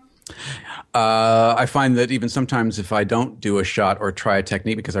 I find that even sometimes if I don't do a shot or try a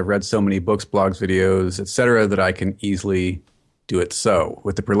technique, because I've read so many books, blogs, videos, etc., that I can easily do it so.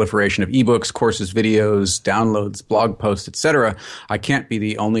 With the proliferation of ebooks, courses, videos, downloads, blog posts, etc., I can't be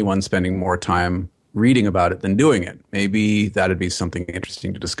the only one spending more time reading about it than doing it. Maybe that'd be something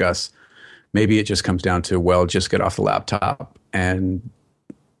interesting to discuss. Maybe it just comes down to, well, just get off the laptop and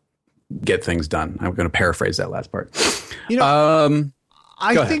get things done. I'm going to paraphrase that last part. You know,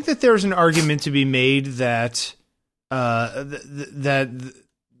 I think that there's an argument to be made that that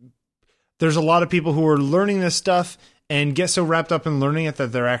there's a lot of people who are learning this stuff and get so wrapped up in learning it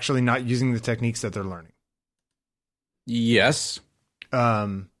that they're actually not using the techniques that they're learning. Yes.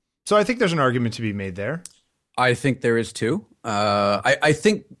 So I think there's an argument to be made there. I think there is too. I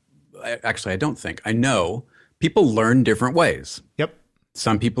think, actually, I don't think. I know people learn different ways. Yep.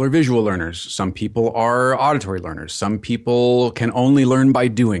 Some people are visual learners. Some people are auditory learners. Some people can only learn by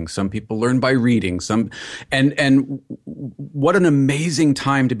doing. Some people learn by reading. And what an amazing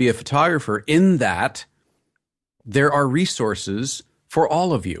time to be a photographer in that there are resources for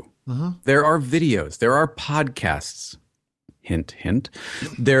all of you. There are videos. There are podcasts. Hint, hint.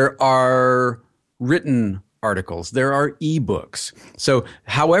 There are written articles. There are ebooks. So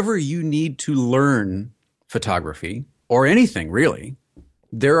however you need to learn photography or anything really,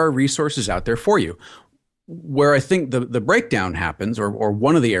 there are resources out there for you. Where I think the breakdown happens, or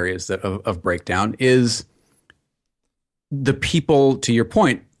one of the areas of breakdown, is the people, to your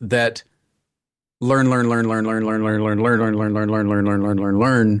point, that learn,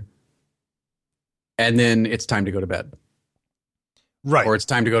 and then it's time to go to bed. Right. Or it's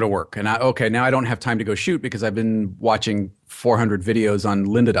time to go to work. And now I don't have time to go shoot because I've been watching 400 videos on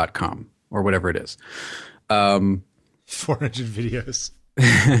lynda.com or whatever it is. 400 videos.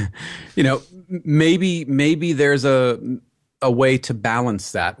 You know, maybe there's a way to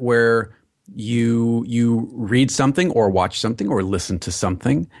balance that where you read something or watch something or listen to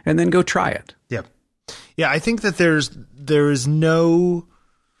something and then go try it. Yep. Yeah, I think that there's no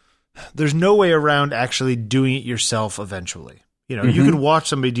way around actually doing it yourself eventually. You know, you could watch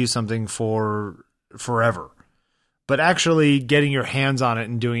somebody do something for forever, but actually getting your hands on it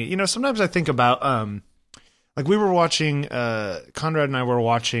and doing it. You know, sometimes I think about like we were watching Conrad and I were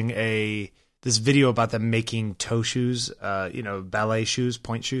watching this video about them making toe shoes, ballet shoes,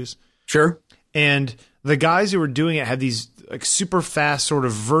 point shoes. Sure. And the guys who were doing it had these like super fast, sort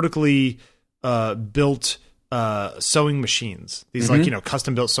of vertically built sewing machines. These like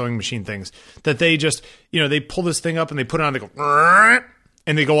custom built sewing machine things that they just they pull this thing up and they put it on. They go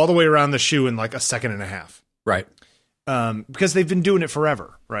and they go all the way around the shoe in like a second and a half. Right. Because they've been doing it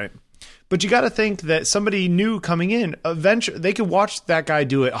forever, right? But you got to think that somebody new coming in, eventually they could watch that guy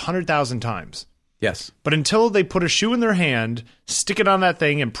do it 100,000 times. Yes. But until they put a shoe in their hand, stick it on that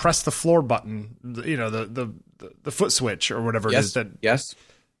thing, and press the floor button, the foot switch or whatever it is,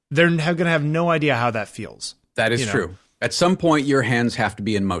 they're going to have no idea how that feels. That is true. At some point, your hands have to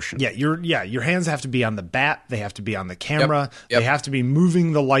be in motion. Yeah, your hands have to be on the bat. They have to be on the camera. Yep. They have to be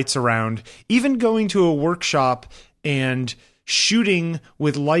moving the lights around. Even going to a workshop and shooting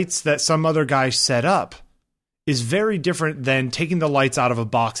with lights that some other guy set up is very different than taking the lights out of a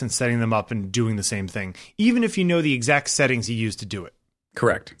box and setting them up and doing the same thing, even if you know the exact settings he used to do it.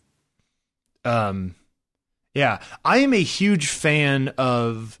 Correct. Yeah, I am a huge fan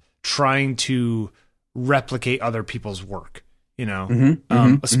of trying to replicate other people's work,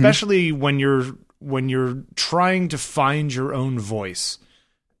 especially when you're trying to find your own voice.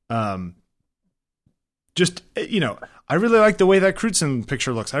 I really like the way that Crutzen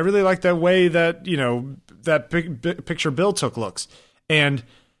picture looks. I really like the way that, that picture Bill took looks. And,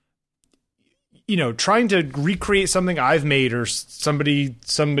 trying to recreate something I've made or somebody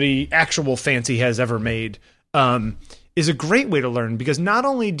actual fancy has ever made, is a great way to learn, because not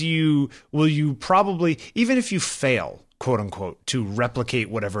only will you probably, even if you fail, quote unquote, to replicate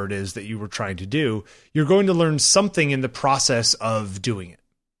whatever it is that you were trying to do, you're going to learn something in the process of doing it.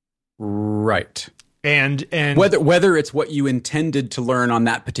 Right. And whether it's what you intended to learn on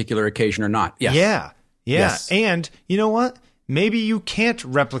that particular occasion or not. Yes. Yeah. Yes. And you know what? Maybe you can't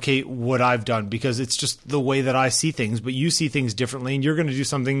replicate what I've done because it's just the way that I see things, but you see things differently, and you're going to do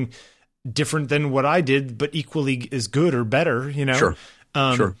something different than what I did, but equally as good or better, Sure.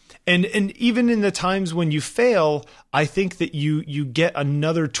 Sure. And even in the times when you fail, I think that you get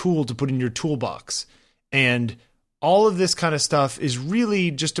another tool to put in your toolbox. And all of this kind of stuff is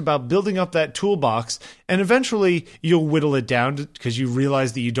really just about building up that toolbox, and eventually you'll whittle it down because you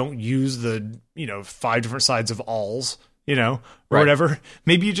realize that you don't use the 5 different sides of alls, or whatever.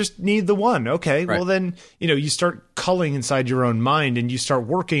 Maybe you just need the one. Okay, right. Well then you start culling inside your own mind, and you start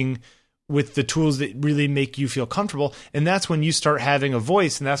working with the tools that really make you feel comfortable, and that's when you start having a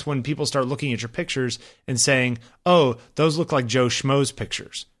voice, and that's when people start looking at your pictures and saying, "Oh, those look like Joe Schmo's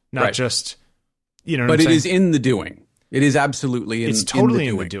pictures," not right. just. But it is in the doing. It is absolutely it's totally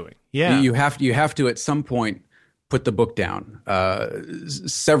in the doing. Yeah. You have to at some point put the book down.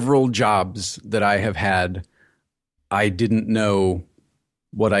 Several jobs that I have had, I didn't know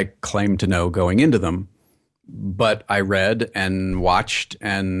what I claimed to know going into them, but I read and watched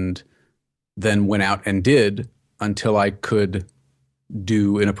and then went out and did until I could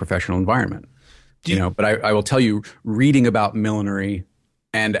do in a professional environment. But I will tell you, reading about millinery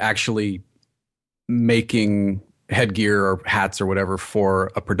and actually making headgear or hats or whatever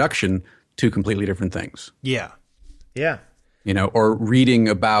for a production, two completely different things. Yeah. Yeah. Or reading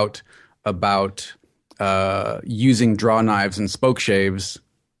about using draw knives and spoke shaves.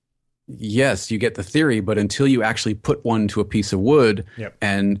 Yes, you get the theory, but until you actually put one to a piece of wood yep.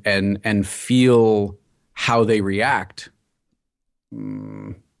 and feel how they react,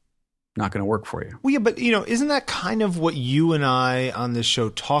 not going to work for you. Well, yeah, but isn't that kind of what you and I on this show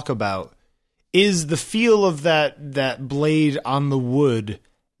talk about? Is the feel of that blade on the wood?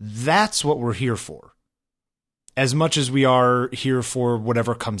 That's what we're here for, as much as we are here for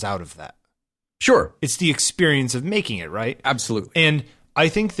whatever comes out of that. Sure, it's the experience of making it, right? Absolutely. And I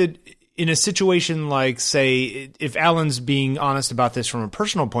think that in a situation like, say, if Alan's being honest about this from a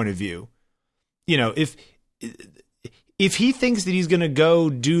personal point of view, if he thinks that he's going to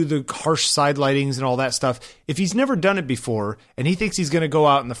go do the harsh side lightings and all that stuff, if he's never done it before and he thinks he's going to go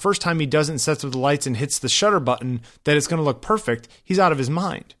out and the first time he does it and sets up the lights and hits the shutter button, that it's going to look perfect, he's out of his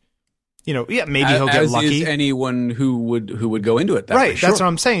mind. Maybe he'll get lucky. As is anyone who would go into it that right. way. Sure. That's what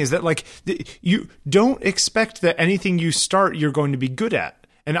I'm saying, is that you don't expect that anything you start you're going to be good at.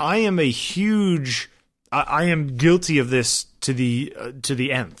 And I am I am guilty of this to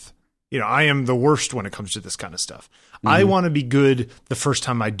the nth. I am the worst when it comes to this kind of stuff. Mm-hmm. I want to be good the first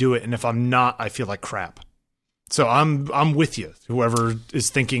time I do it, and if I'm not, I feel like crap. So I'm with you, whoever is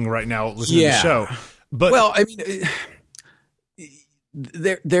thinking right now listening to the show. But I mean,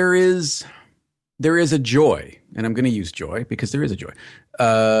 there is a joy, and I'm going to use joy because there is a joy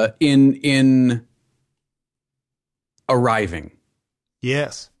in arriving.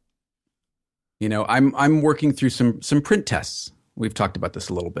 Yes. You know, I'm working through some print tests. We've talked about this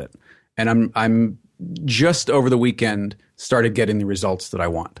a little bit, and I'm just over the weekend started getting the results that I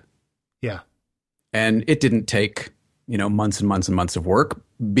want. Yeah. And it didn't take, months and months and months of work,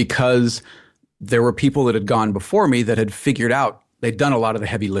 because there were people that had gone before me that had figured out, they'd done a lot of the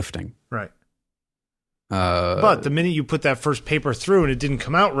heavy lifting. Right. But the minute you put that first paper through and it didn't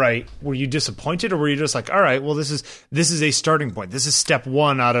come out right, were you disappointed, or were you just like, all right, well, this is a starting point. This is step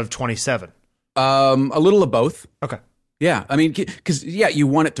 1 out of 27. A little of both. Okay. Yeah, I mean, because you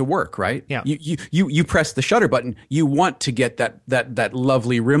want it to work, right? Yeah. You press the shutter button. You want to get that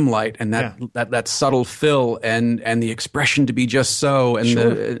lovely rim light and that subtle fill and the expression to be just so,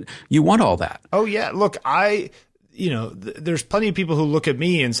 and you want all that. Oh yeah, look, there's plenty of people who look at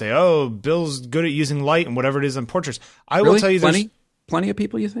me and say, "Oh, Bill's good at using light and whatever it is on portraits." I will tell you, plenty of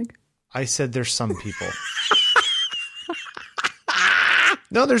people. You think? I said there's some people.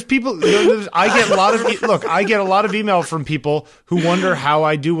 No, there's people. I get a lot of email from people who wonder how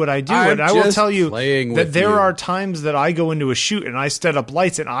I do what I do, and I will tell you that there are times that I go into a shoot and I set up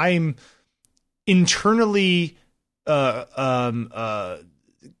lights, and I'm internally confident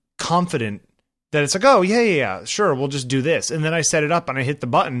that it's like, oh yeah, sure, we'll just do this, and then I set it up and I hit the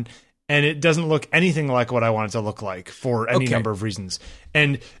button, and it doesn't look anything like what I want it to look like for any number of reasons,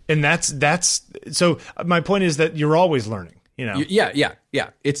 and that's so. My point is that you're always learning. Yeah.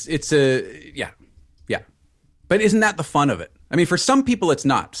 But isn't that the fun of it? I mean, for some people, it's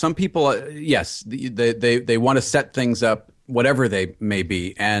not. Some people, yes, they want to set things up, whatever they may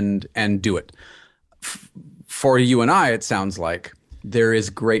be, and do it. For you and I, it sounds like there is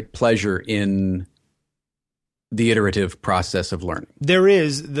great pleasure in the iterative process of learning. There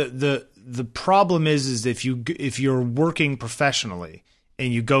is. The problem is if you're working professionally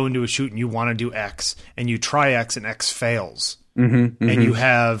and you go into a shoot and you want to do X and you try X and X fails, and you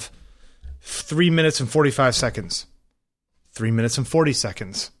have 3 minutes and 45 seconds, 3 minutes and 40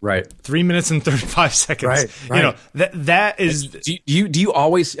 seconds, right? 3 minutes and 35 seconds, right. That is. Do you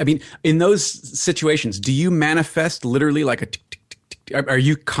always? I mean, in those situations, do you manifest literally like a? Are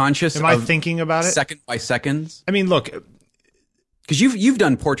you conscious? Am I thinking about it second by seconds? I mean, look. Because you've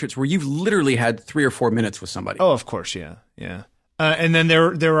done portraits where you've literally had 3 or 4 minutes with somebody. Oh, of course, yeah. And then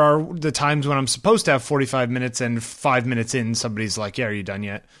there are the times when I'm supposed to have 45 minutes and 5 minutes in, somebody's like, "Yeah, are you done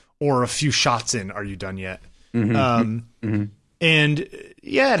yet?" Or a few shots in, "Are you done yet?" And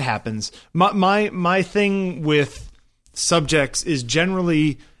yeah, it happens. My thing with subjects is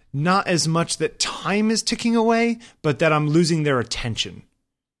generally not as much that time is ticking away, but that I'm losing their attention.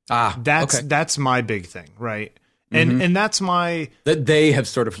 That's my big thing, right? And that's my that they have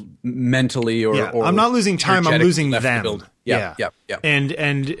sort of mentally or I'm not losing time, I'm losing them. Yeah.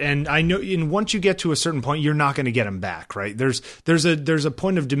 And I know, and once you get to a certain point, you're not going to get them back, right? There's a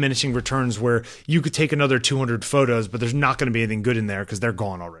point of diminishing returns where you could take another 200 photos, but there's not going to be anything good in there because they're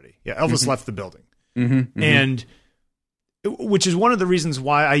gone already. Yeah, Elvis left the building, and which is one of the reasons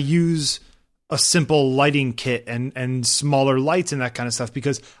why I use a simple lighting kit and smaller lights and that kind of stuff,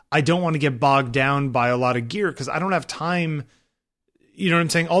 because I don't want to get bogged down by a lot of gear because I don't have time. You know what I'm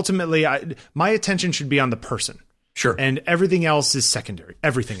saying? Ultimately, my attention should be on the person. Sure. And everything else is secondary.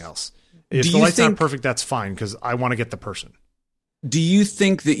 Everything else. If the light's not perfect, that's fine because I want to get the person. Do you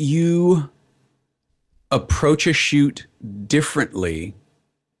think that you approach a shoot differently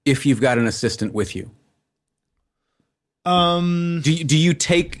if you've got an assistant with you? Do you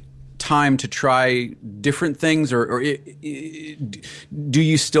take time to try different things, or do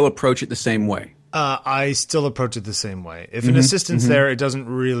you still approach it the same way? I still approach it the same way. If an assistant's there, it doesn't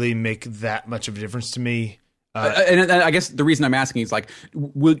really make that much of a difference to me. And I guess the reason I'm asking is like,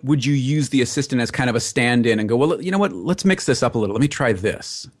 would you use the assistant as kind of a stand-in and go, well, you know what, let's mix this up a little. Let me try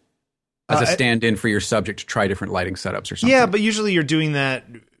this as a stand-in for your subject to try different lighting setups or something. Yeah, but usually you're doing that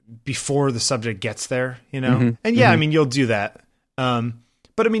before the subject gets there, you know? And yeah, I mean, you'll do that.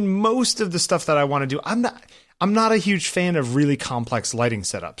 But I mean, most of the stuff that I want to do, I'm not a huge fan of really complex lighting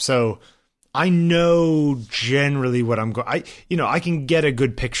setup. So I know generally what I'm going. I can get a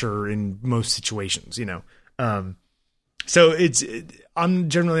good picture in most situations. So I'm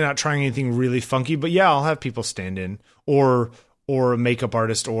generally not trying anything really funky. But yeah, I'll have people stand in, or a makeup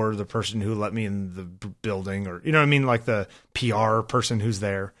artist, or the person who let me in the building, or you know what I mean, like the PR person who's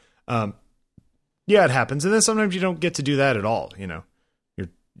there. Yeah, it happens, and then sometimes you don't get to do that at all. You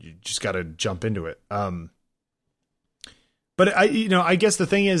just got to jump into it. But I guess the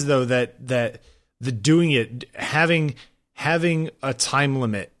thing is though that the doing it, having a time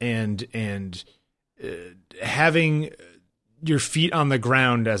limit and having your feet on the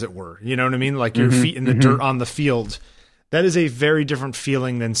ground, as it were, you know what I mean? Like your feet in the dirt on the field. That is a very different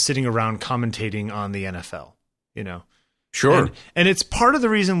feeling than sitting around commentating on the NFL, you know? Sure. And it's part of the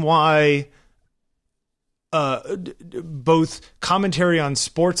reason why both commentary on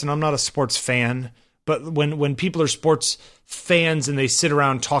sports, and I'm not a sports fan, but when people are sports fans and they sit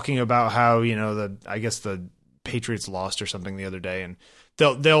around talking about how, you know, I guess the Patriots lost or something the other day, and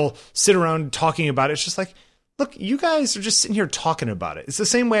they'll sit around talking about it. It's just like, look, you guys are just sitting here talking about it. It's the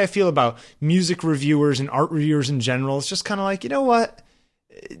same way I feel about music reviewers and art reviewers in general. It's just kind of like, you know what?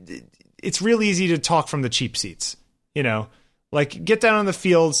 It's real easy to talk from the cheap seats, you know? Like, get down on the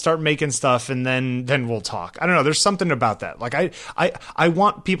field, start making stuff, and then we'll talk. I don't know. There's something about that. Like, I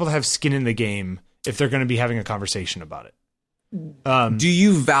want people to have skin in the game if they're going to be having a conversation about it. Do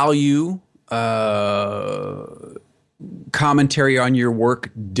you value commentary on your work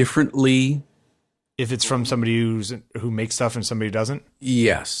differently? If it's from somebody who makes stuff and somebody who doesn't?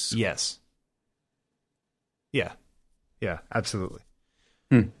 Yes. Yes. Yeah. Yeah, absolutely.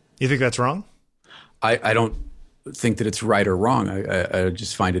 Hmm. You think that's wrong? I don't think that it's right or wrong. I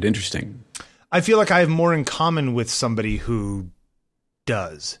just find it interesting. I feel like I have more in common with somebody who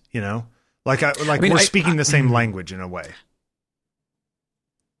does, you know? Like we're speaking the same language in a way.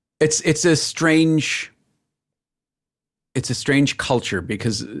 It's a strange culture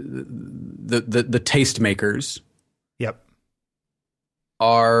because the tastemakers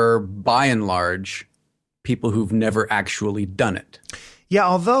are by and large people who've never actually done it. Yeah,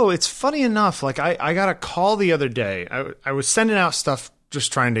 although it's funny enough, like I got a call the other day. I was sending out stuff,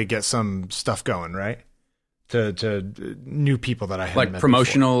 just trying to get some stuff going, right? To new people that I hadn't like met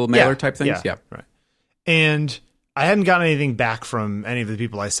promotional before. mailer type things. Yeah, right. And I hadn't gotten anything back from any of the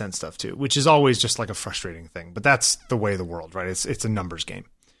people I sent stuff to, which is always just like a frustrating thing. But that's the way of the world, right? It's a numbers game.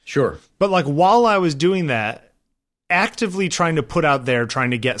 Sure. But like while I was doing that, actively trying to put out there,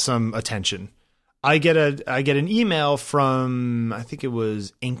 trying to get some attention, I get an email from, I think it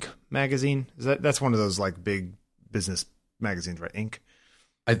was Inc. magazine. That's one of those like big business magazines, right? Inc.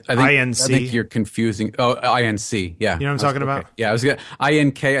 I think, INC. I think you're confusing. Oh, INC. Yeah. You know what I'm talking about? Yeah. I was gonna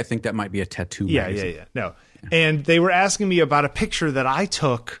INK. I think that might be a tattoo. Magazine. Yeah. No. Yeah. And they were asking me about a picture that I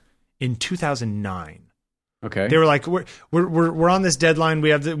took in 2009. Okay. They were like, we're on this deadline.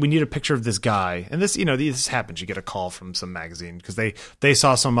 We need a picture of this guy. And this, you know, this happens. You get a call from some magazine because they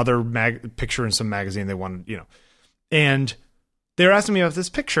saw some other picture in some magazine they wanted, you know, and they were asking me about this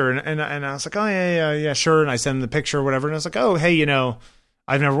picture. And I was like, oh yeah, sure. And I sent them the picture or whatever. And I was like, oh, hey, you know,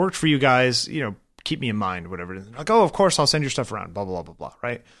 I've never worked for you guys, you know, keep me in mind, whatever. And like, oh, of course I'll send your stuff around, blah, blah, blah, blah, blah.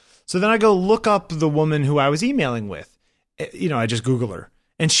 Right. So then I go look up the woman who I was emailing with, you know, I just Google her,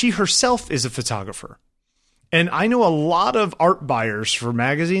 and she herself is a photographer. And I know a lot of art buyers for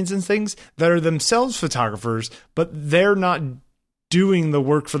magazines and things that are themselves photographers, but they're not doing the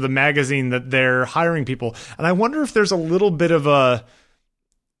work for the magazine that they're hiring people. And I wonder if there's a little bit of a,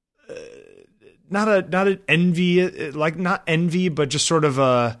 not an envy, like not envy, but just sort of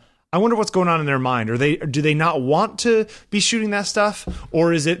a, I wonder what's going on in their mind. Do they not want to be shooting that stuff?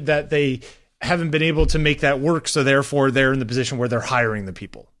 Or is it that they haven't been able to make that work, so therefore they're in the position where they're hiring the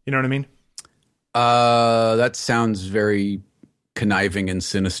people? You know what I mean? That sounds very conniving and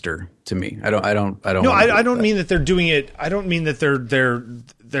sinister to me. I don't. No, I don't mean that they're doing it. I don't mean that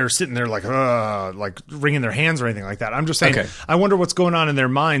they're sitting there like wringing their hands or anything like that. I'm just saying, okay. I wonder what's going on in their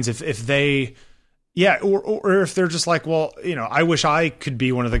minds if they, yeah, or if they're just like, well, you know, I wish I could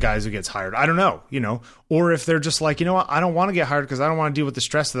be one of the guys who gets hired. I don't know, you know, or if they're just like, you know what, I don't want to get hired because I don't want to deal with the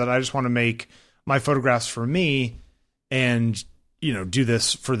stress of that. I just want to make my photographs for me and, you know, do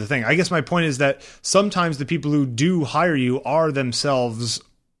this for the thing. I guess my point is that sometimes the people who do hire you are themselves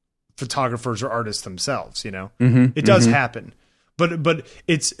photographers or artists themselves, you know. It does happen, but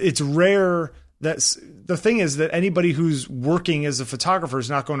it's rare. That's the thing, is that anybody who's working as a photographer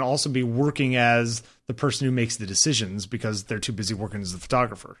is not going to also be working as the person who makes the decisions because they're too busy working as the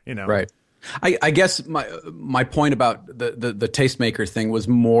photographer, you know. Right. I guess my point about the tastemaker thing was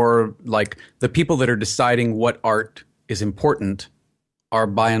more like the people that are deciding what art is important are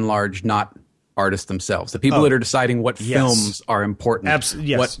by and large not artists themselves. The people that are deciding what films are important,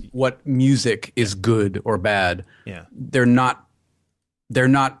 what music is good or bad, they're not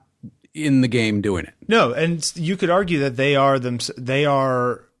in the game doing it. No, and you could argue that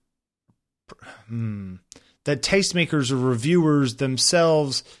that tastemakers or reviewers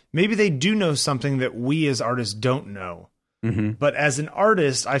themselves, maybe they do know something that we as artists don't know. But as an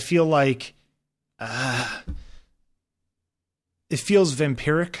artist, I feel like it feels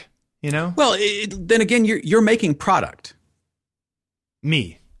vampiric, you know? Well, then again, you're making product.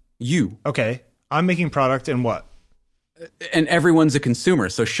 Me. You. Okay. I'm making product, and what? And everyone's a consumer,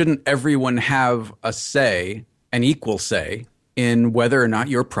 so shouldn't everyone have a say an equal say in whether or not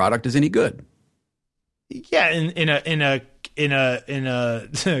your product is any good. Yeah, in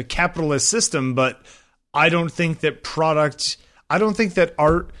a capitalist system, but I don't think that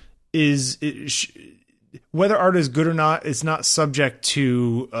art whether art is good or not is not subject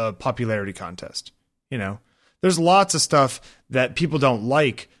to a popularity contest. You know, there's lots of stuff that people don't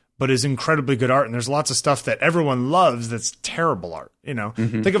like, but is incredibly good art. And there's lots of stuff that everyone loves that's terrible art. You know,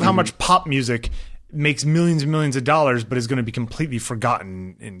 think of how much pop music makes millions and millions of dollars, but is going to be completely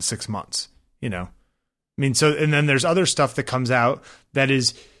forgotten in 6 months. You know, I mean, and then there's other stuff that comes out that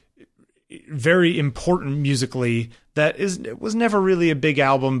is very important musically it was never really a big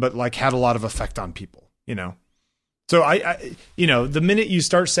album, but like had a lot of effect on people, you know? So I the minute you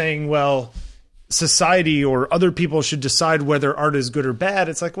start saying, well, society or other people should decide whether art is good or bad,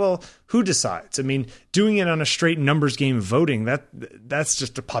 it's like, well, who decides? I mean, doing it on a straight numbers game of voting, that's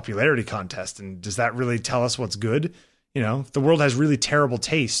just a popularity contest. And does that really tell us what's good? You know, the world has really terrible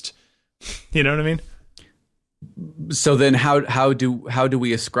taste. You know what I mean? So then how do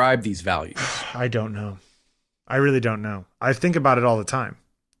we ascribe these values? I don't know. I really don't know. I think about it all the time,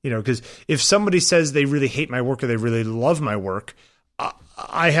 you know, because if somebody says they really hate my work or they really love my work,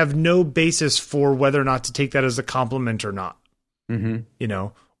 I have no basis for whether or not to take that as a compliment or not, you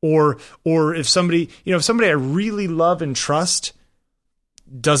know, or if somebody I really love and trust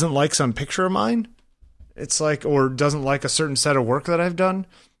doesn't like some picture of mine, it's like, or doesn't like a certain set of work that I've done,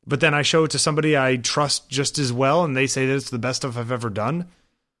 but then I show it to somebody I trust just as well, and they say that it's the best stuff I've ever done.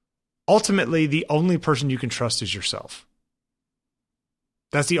 Ultimately, the only person you can trust is yourself.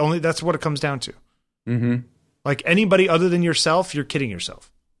 That's what it comes down to. Mm-hmm. Like anybody other than yourself, you're kidding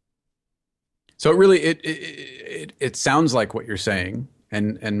yourself. So it really, it sounds like what you're saying,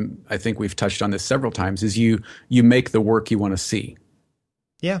 and I think we've touched on this several times, is you make the work you want to see.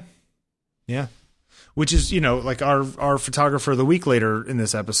 Yeah. Yeah. Which is, you know, like our photographer of the week later in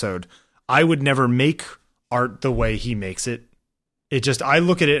this episode, I would never make art the way he makes it. It just, I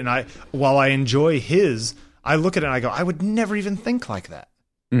look at it and while I enjoy his, I look at it and I go, I would never even think like that.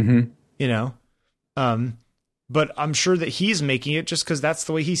 Mm-hmm. You know? But I'm sure that he's making it just because that's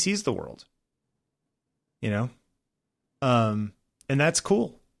the way he sees the world. You know? And that's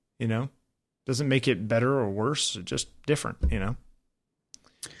cool. You know? Doesn't make it better or worse, just different, you know?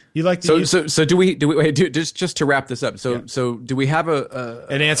 You like so do we wait, just to wrap this up. So do we have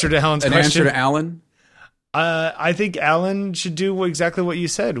an answer to Alan's question? An answer to Alan? I think Alan should do exactly what you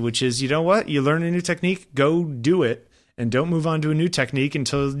said, which is, you know what? You learn a new technique, go do it, and don't move on to a new technique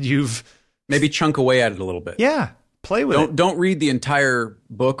until you've maybe chunk away at it a little bit. Yeah, play with it. Don't read the entire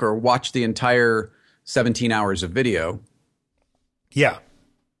book or watch the entire 17 hours of video. Yeah,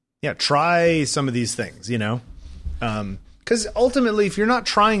 try some of these things, you know? Because ultimately, if you're not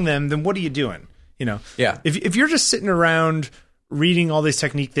trying them, then what are you doing? You know? Yeah. If you're just sitting around reading all these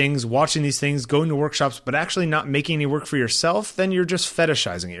technique things, watching these things, going to workshops, but actually not making any work for yourself, then you're just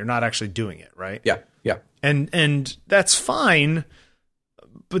fetishizing it. You're not actually doing it, right? Yeah. Yeah. And that's fine,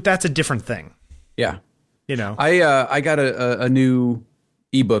 but that's a different thing. Yeah. You know? I got a new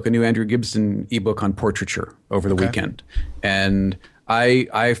ebook, a new Andrew Gibson ebook on portraiture over the weekend. And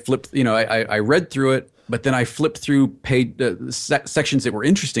I flipped, you know, I read through it, but then I flipped through sections that were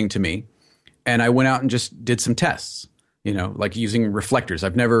interesting to me, and I went out and just did some tests, you know, like using reflectors.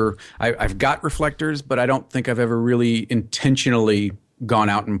 I've got reflectors, but I don't think I've ever really intentionally gone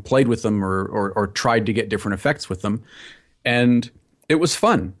out and played with them or tried to get different effects with them. And it was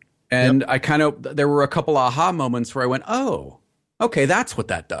fun. And there were a couple aha moments where I went, oh, okay, that's what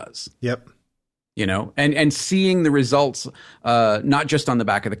that does. Yep. You know, and seeing the results, not just on the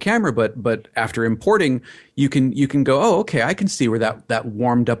back of the camera, but after importing, you can go, oh, okay, I can see where that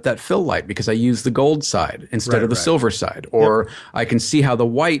warmed up that fill light because I used the gold side instead of the silver side, or I can see how the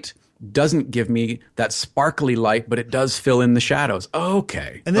white doesn't give me that sparkly light, but it does fill in the shadows.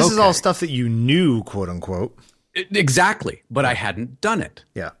 Okay, and this is all stuff that you knew, quote unquote. Exactly, but I hadn't done it.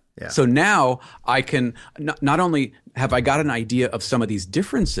 Yeah. Yeah. So now I can not only have I got an idea of some of these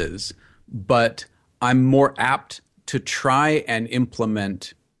differences, but I'm more apt to try and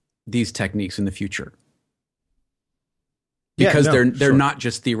implement these techniques in the future because they're not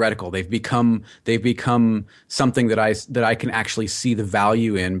just theoretical. They've become something that I can actually see the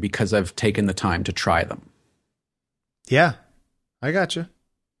value in because I've taken the time to try them. Yeah, I got you.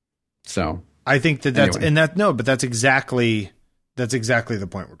 So I think that's but that's exactly the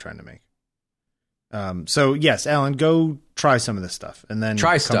point we're trying to make. So yes, Alan, go try some of this stuff and then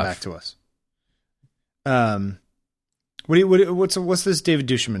come back to us. What's this David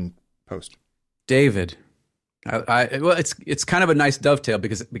Duchemin post? David, well, it's kind of a nice dovetail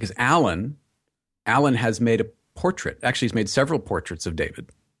because Alan has made portrait. Actually, he's made several portraits of David.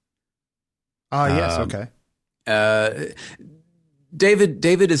 Yes, okay.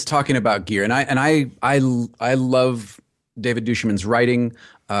 David is talking about gear, and I love David Duchovny's writing.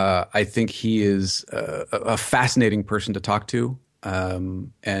 I think he is a fascinating person to talk to,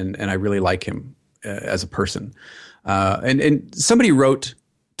 and I really like him as a person. And somebody wrote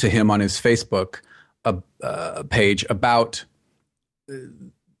to him on his Facebook page about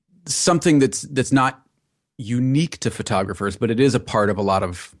something that's not unique to photographers, but it is a part of a lot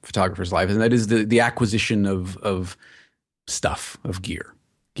of photographers' lives, and that is the acquisition of stuff, of gear.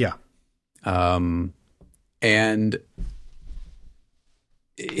 Yeah. And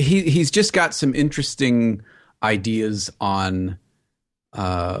he's just got some interesting ideas on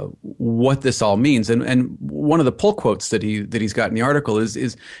what this all means. And one of the pull quotes that he's got in the article is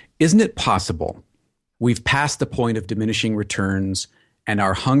isn't it possible we've passed the point of diminishing returns and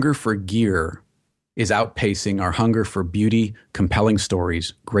our hunger for gear is outpacing our hunger for beauty, compelling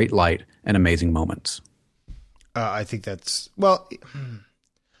stories, great light, and amazing moments? I think that's,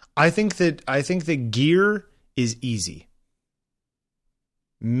 I think that gear is easy.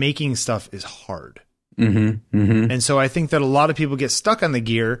 Making stuff is hard. Mm-hmm, mm-hmm. And so I think that a lot of people get stuck on the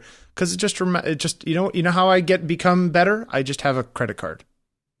gear because it just you know how I become better? I just have a credit card.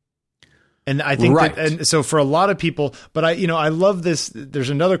 And I think right. that, and so for a lot of people, but I love this.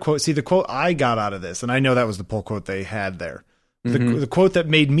 There's another quote. See, the quote I got out of this, and I know that was the pull quote they had there. The quote that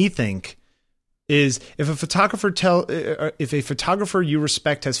made me think is if a photographer you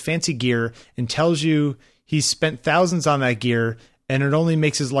respect has fancy gear and tells you he's spent thousands on that gear and it only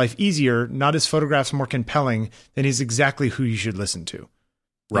makes his life easier, not his photographs more compelling, then he's exactly who you should listen to.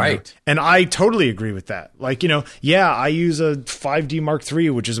 Right. And I totally agree with that. Like, I use a 5D Mark III,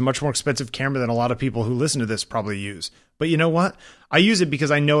 which is a much more expensive camera than a lot of people who listen to this probably use. But you know what? I use it because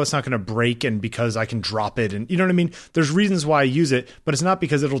I know it's not going to break and because I can drop it. And you know what I mean? There's reasons why I use it, but it's not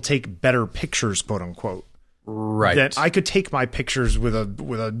because it'll take better pictures, quote unquote. Right. That I could take my pictures with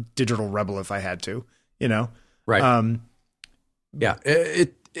a digital Rebel if I had to, Right. Yeah.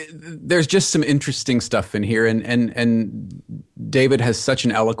 There's just some interesting stuff in here, and David has such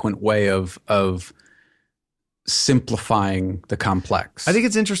an eloquent way of simplifying the complex. I think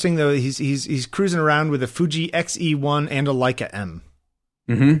it's interesting though. He's cruising around with a Fuji Xe1 and a Leica M.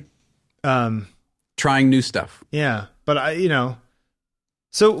 Mm-hmm. Trying new stuff. Yeah, but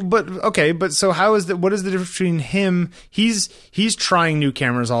So how is that? What is the difference between him? He's trying new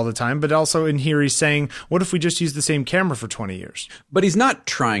cameras all the time, but also in here he's saying, "What if we just use the same camera for 20 years?" But he's not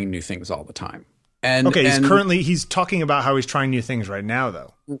trying new things all the time. And he's talking about how he's trying new things right now,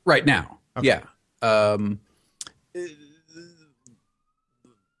 though. Right now, okay. Yeah.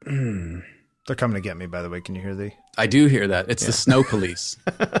 They're coming to get me. By the way, can you hear the? I do hear that. It's the snow police.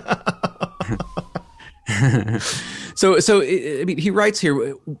 So I mean, he writes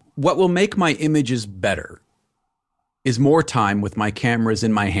here, what will make my images better is more time with my cameras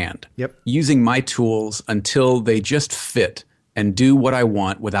in my hand. Yep. Using my tools until they just fit and do what I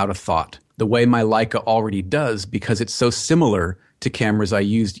want without a thought, the way my Leica already does because it's so similar to cameras I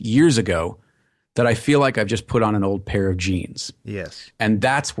used years ago that I feel like I've just put on an old pair of jeans. Yes. And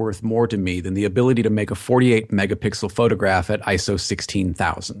that's worth more to me than the ability to make a 48 megapixel photograph at ISO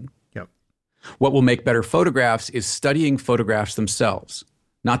 16,000. What will make better photographs is studying photographs themselves,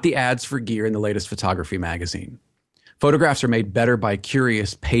 not the ads for gear in the latest photography magazine. Photographs are made better by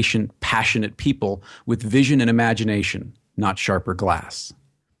curious, patient, passionate people with vision and imagination, not sharper glass.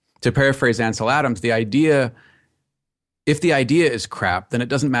 To paraphrase Ansel Adams, if the idea is crap, then it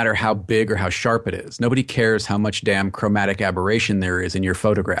doesn't matter how big or how sharp it is. Nobody cares how much damn chromatic aberration there is in your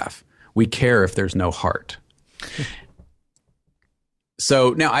photograph. We care if there's no heart.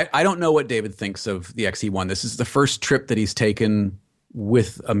 So now I don't know what David thinks of the Xe1. This is the first trip that he's taken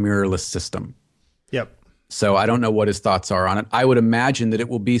with a mirrorless system. Yep. So I don't know what his thoughts are on it. I would imagine that it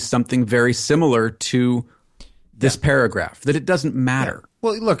will be something very similar to this paragraph, that it doesn't matter. Yeah.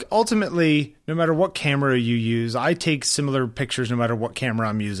 Well, look, ultimately, no matter what camera you use, I take similar pictures no matter what camera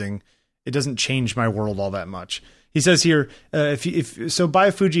I'm using. It doesn't change my world all that much. He says here, so buy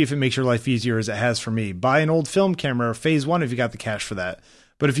a Fuji if it makes your life easier as it has for me. Buy an old film camera, Phase 1 if you got the cash for that.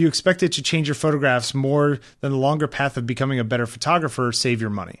 But if you expect it to change your photographs more than the longer path of becoming a better photographer, save your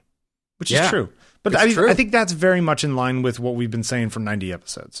money. Which is true. But I think that's very much in line with what we've been saying for 90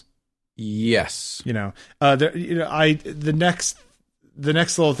 episodes. Yes. The next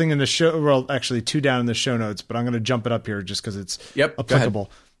little thing in the show, well, actually 2 down in the show notes, but I'm going to jump it up here just because it's applicable.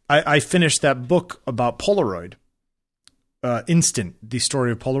 I finished that book about Polaroid. Instant, the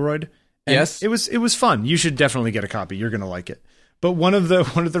story of Polaroid. And yes, it was fun. You should definitely get a copy. You're going to like it. But one of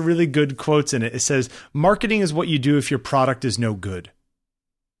the really good quotes in it, it says, "Marketing is what you do if your product is no good."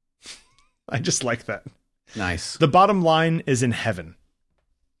 I just like that. Nice. The bottom line is in heaven.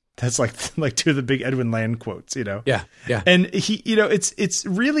 That's like two of the big Edwin Land quotes, you know? Yeah. Yeah. And he, you know, it's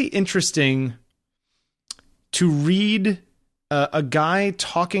really interesting to read a guy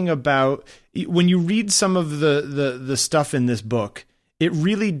talking about, when you read some of the stuff in this book, it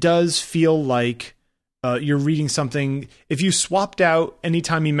really does feel like you're reading something. If you swapped out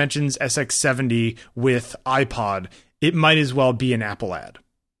anytime he mentions SX70 with iPod, it might as well be an Apple ad.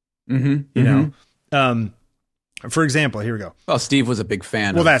 You know? For example, here we go. Well, Steve was a big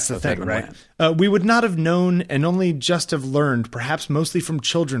fan. Well, that's the thing, Edwin right? Land. We would not have known, and only just have learned, perhaps mostly from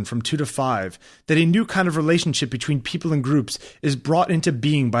children from 2 to 5, that a new kind of relationship between people and groups is brought into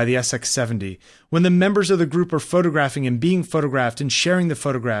being by the SX70. When the members of the group are photographing and being photographed and sharing the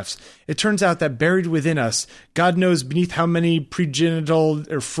photographs, it turns out that buried within us, God knows beneath how many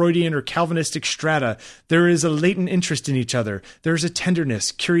pregenital or Freudian or Calvinistic strata, there is a latent interest in each other. There is a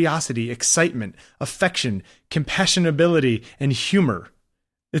tenderness, curiosity, excitement, affection, compassionability, and humor.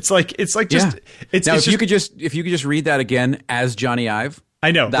 It's like just now, it's if just, you could just read that again as Johnny Ive.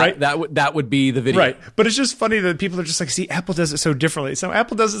 I know, right? That would be the video, right? But it's just funny that people are just like, see, Apple does it so differently. So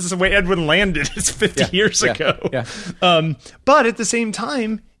Apple does it the way Edwin Land did it 50 years ago. Yeah. But at the same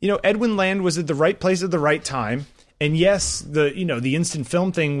time, you know, Edwin Land was at the right place at the right time. And yes, the instant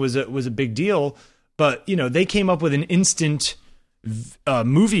film thing was a big deal. But you know, they came up with an instant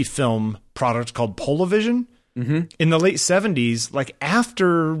movie film product called Polavision in the late 70s, like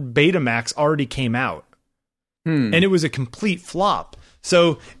after Betamax already came out, and it was a complete flop.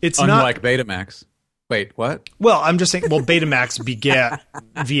 So it's unlike Betamax. Wait, what? Well, I'm just saying. Well, Betamax begat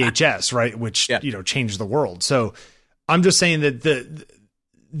VHS, right? Which changed the world. So I'm just saying that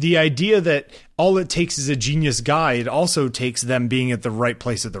the idea that all it takes is a genius guy, it also takes them being at the right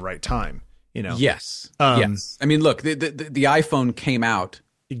place at the right time. You know? Yes. Yes. I mean, look, the iPhone came out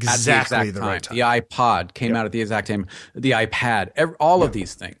exactly at the right time. The iPod came out at the exact time. The iPad, all of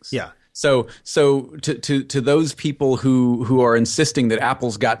these things. Yeah. So to those people who are insisting that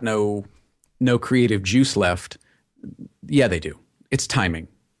Apple's got no creative juice left, yeah, they do. It's timing,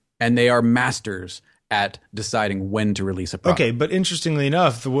 and they are masters at deciding when to release a product. Okay, but interestingly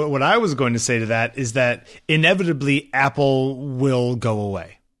enough, what I was going to say to that is that inevitably Apple will go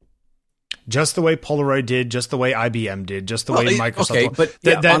away. Just the way Polaroid did, just the way IBM did, just the way Microsoft. Okay,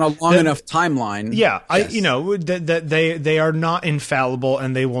 but on a long enough timeline. Yeah, yes. That they are not infallible,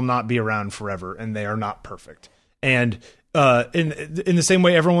 and they will not be around forever, and they are not perfect. And in the same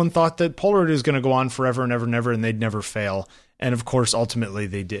way, everyone thought that Polaroid was going to go on forever and ever and ever, and they'd never fail. And of course, ultimately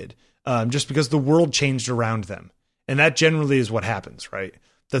they did, just because the world changed around them, and that generally is what happens, right?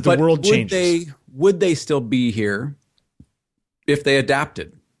 That the world changes. Would they still be here if they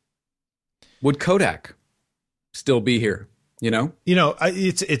adapted? Would Kodak still be here?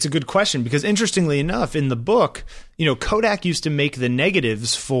 It's a good question, because interestingly enough, in the book, Kodak used to make the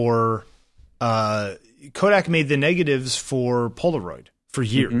negatives for Kodak made the negatives for Polaroid for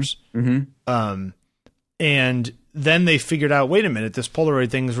years. And then they figured out, wait a minute, this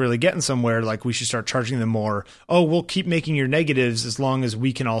Polaroid thing is really getting somewhere. Like, we should start charging them more. Oh, we'll keep making your negatives as long as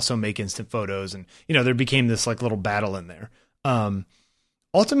we can also make instant photos. And, there became this like little battle in there.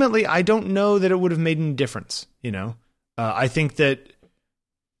 Ultimately, I don't know that it would have made any difference. I think that,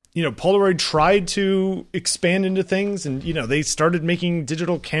 Polaroid tried to expand into things, and, they started making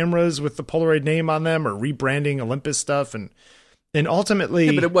digital cameras with the Polaroid name on them, or rebranding Olympus stuff. And ultimately,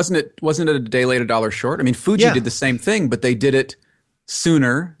 yeah, but it wasn't it a day late, a dollar short? I mean, Fuji did the same thing, but they did it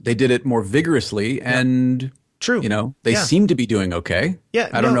sooner. They did it more vigorously, and true. They seem to be doing okay. Yeah,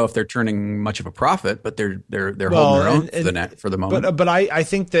 I don't know if they're turning much of a profit, but they're holding their own for the moment. But I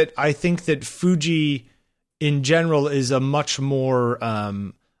think that Fuji in general is a much more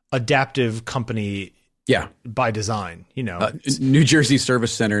adaptive company. Yeah, by design, New Jersey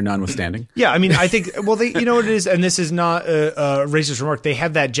Service Center notwithstanding. Yeah, I mean, I think, well, they, what it is, and this is not a racist remark. They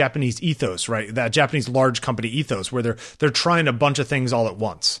have that Japanese ethos, right? That Japanese large company ethos, where they're trying a bunch of things all at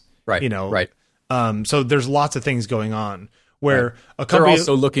once, right? Right. So there's lots of things going on where a company, they're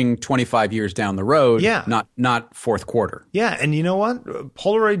also looking 25 years down the road, not fourth quarter. Yeah, and you know what?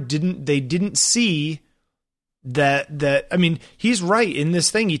 Polaroid didn't see that I mean, he's right in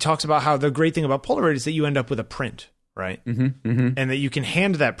this thing. He talks about how the great thing about Polaroid is that you end up with a print, right? And that you can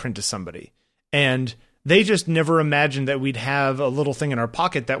hand that print to somebody. And they just never imagined that we'd have a little thing in our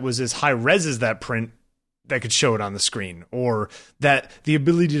pocket that was as high res as that print that could show it on the screen, or that the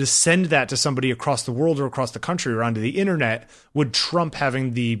ability to send that to somebody across the world or across the country or onto the internet would trump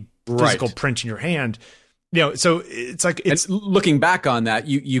having the physical print in your hand. so it's like it's and looking back on that,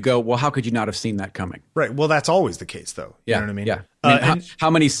 you go, well, how could you not have seen that coming? right. Well, that's always the case, though. You know what I mean? Yeah. How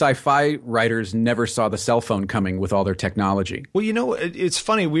many sci-fi writers never saw the cell phone coming with all their technology? Well, it's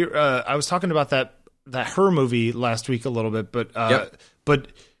funny. I was talking about that Her movie last week a little bit, but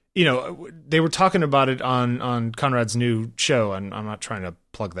they were talking about it on Conrad's new show, and I'm not trying to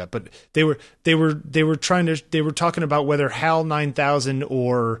plug that, but they were talking about whether HAL 9000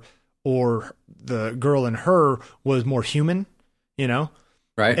 or the girl in Her was more human,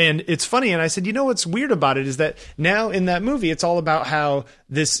 Right. And it's funny. And I said, what's weird about it is that now in that movie, it's all about how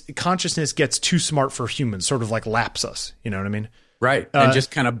this consciousness gets too smart for humans, sort of like laps us. You know what I mean? Right. And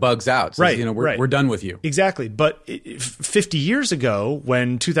just kind of bugs out. Says, right. We're done with you. Exactly. But 50 years ago,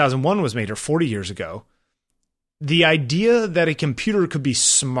 when 2001 was made, or 40 years ago, the idea that a computer could be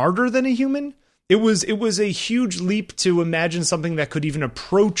smarter than a human, it was a huge leap to imagine something that could even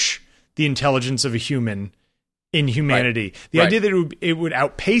approach the intelligence of a human in humanity. Right. The idea that it would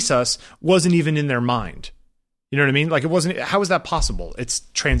outpace us wasn't even in their mind. You know what I mean? Like, it wasn't. How is that possible? It's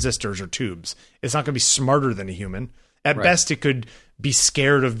transistors or tubes. It's not going to be smarter than a human. At best, it could be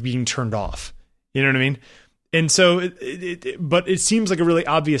scared of being turned off. You know what I mean? And so, but it seems like a really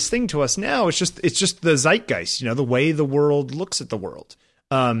obvious thing to us now. It's just the zeitgeist, the way the world looks at the world.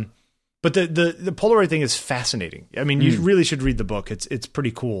 But the Polaroid thing is fascinating. I mean, you really should read the book. It's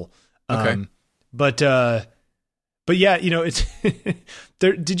pretty cool. Okay. But yeah, it's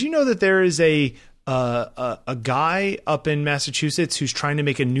there. Did you know that there is a guy up in Massachusetts who's trying to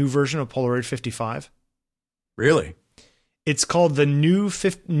make a new version of Polaroid 55? Really? It's called the new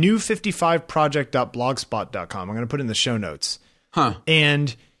 55project.blogspot.com. I'm going to put it in the show notes. Huh.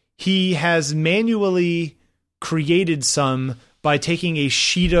 And he has manually created some by taking a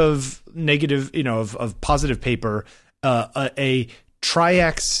sheet of negative, of positive paper, a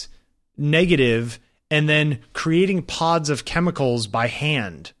Tri-X negative, and then creating pods of chemicals by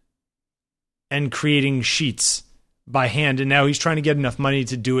hand and creating sheets by hand. And now he's trying to get enough money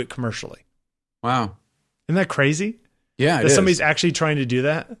to do it commercially. Wow. Isn't that crazy? Yeah, that somebody's actually trying to do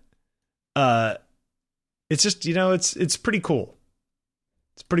that. It's just, it's pretty cool.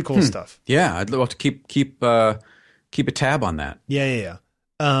 It's pretty cool stuff. Yeah, I'd love to keep a tab on that. Yeah.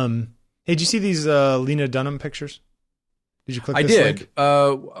 Hey, did you see these Lena Dunham pictures? Did you click this link?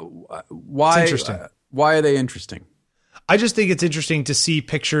 Why? It's interesting. Why are they interesting? I just think it's interesting to see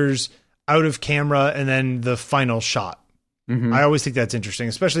pictures out of camera and then the final shot. Mm-hmm. I always think that's interesting,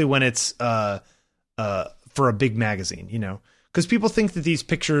 especially when it's for a big magazine, because people think that these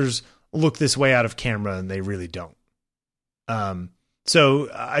pictures look this way out of camera and they really don't. So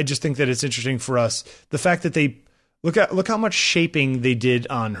I just think that it's interesting for us. The fact that they look how much shaping they did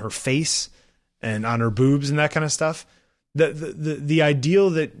on her face and on her boobs and that kind of stuff. The ideal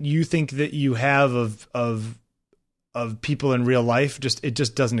that you think that you have of people in real life, it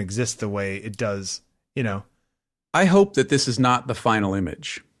just doesn't exist the way it does, I hope that this is not the final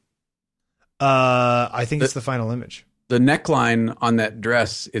image. I think it's the final image. The neckline on that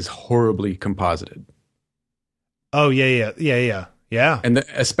dress is horribly composited. Oh, yeah. And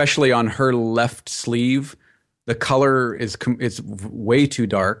especially on her left sleeve, the color is way too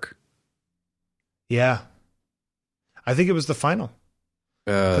dark. Yeah. I think it was the final.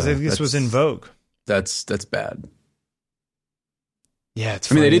 Because I think this was in Vogue. That's bad. Yeah, it's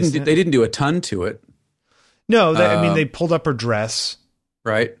funny, they didn't do a ton to it. No, they pulled up her dress.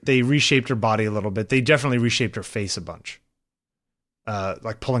 Right. They reshaped her body a little bit. They definitely reshaped her face a bunch.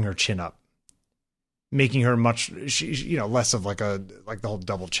 Like pulling her chin up, making her much, less of like the whole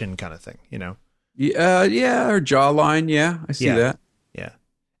double chin kind of thing, Yeah, her jawline. Yeah, I see that. Yeah.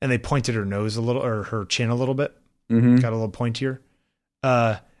 And they pointed her nose a little, or her chin a little bit. Mm-hmm. Got a little pointier.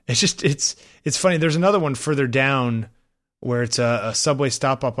 It's funny. There's another one further down where it's a subway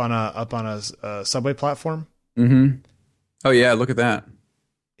stop up on a subway platform. Mm-hmm. Oh yeah, look at that.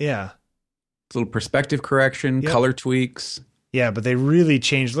 Yeah. A little perspective correction, color tweaks. Yeah, but they really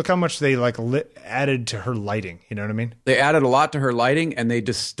changed. Look how much they added to her lighting. You know what I mean? They added a lot to her lighting, and they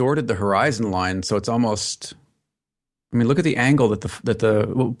distorted the horizon line, so it's almost. I mean, look at the angle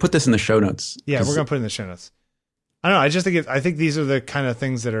that we'll put this in the show notes. Yeah, we're gonna put it in the show notes. I don't know. I just think I think these are the kind of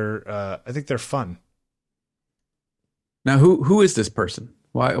things that are. I think they're fun. Now, who is this person?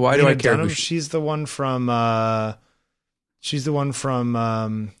 Why do I care? Dunham, she's the one from.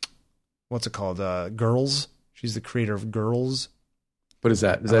 What's it called? Girls. She's the creator of Girls. What is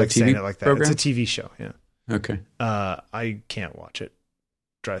that? Is I that like a TV saying it like that. program? It's a TV show. Yeah. Okay. I can't watch it.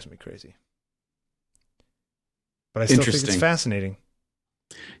 Drives me crazy. But I still think it's fascinating.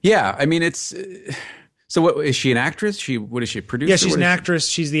 Yeah, I mean, it's So what is she, an actress? What is she, a producer? Yeah, she's an actress.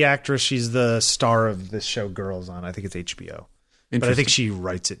 She's the actress. She's the star of this show Girls on. I think it's HBO. But I think she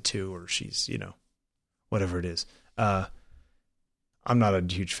writes it too, or she's, whatever it is. I'm not a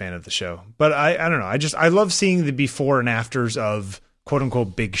huge fan of the show, but I don't know. I love seeing the before and afters of quote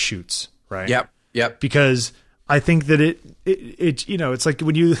unquote big shoots, right? Yep. Because I think that it it's like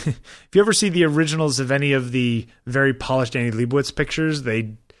when you, if you ever see the originals of any of the very polished Annie Leibovitz pictures,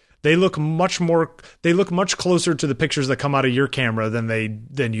 they look much closer to the pictures that come out of your camera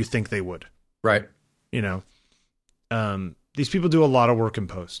than you think they would. Right. These people do a lot of work in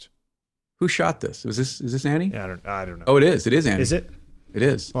post. Who shot this? Is this Annie? Yeah, I don't know. Oh, it is. It is Annie. Is it? It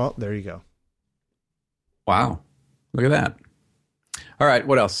is. Well, there you go. Wow. Look at that. All right.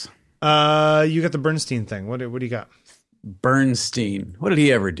 What else? You got the Bernstein thing. What do you got? Bernstein. What did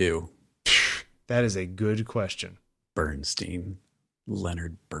he ever do? That is a good question. Bernstein.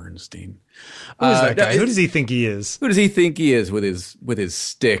 Leonard Bernstein. Who is that guy? Who does he think he is? Who does he think he is with his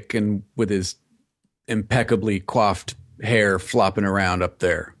stick and with his impeccably coiffed hair flopping around up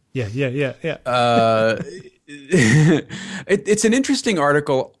there? Yeah. It's an interesting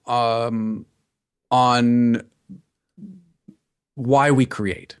article on why we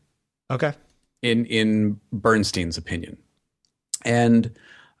create. Okay. In Bernstein's opinion, and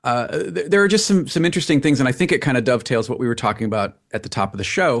there are just some interesting things, and I think it kind of dovetails what we were talking about at the top of the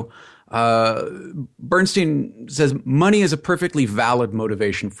show. Bernstein says money is a perfectly valid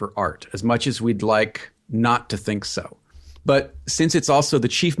motivation for art, as much as we'd like not to think so. But since it's also the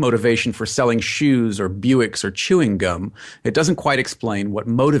chief motivation for selling shoes or Buicks or chewing gum, it doesn't quite explain what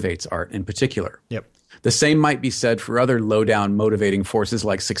motivates art in particular. Yep. The same might be said for other low-down motivating forces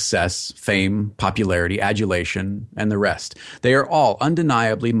like success, fame, popularity, adulation, and the rest. They are all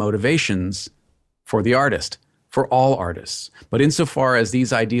undeniably motivations for the artist, for all artists. But insofar as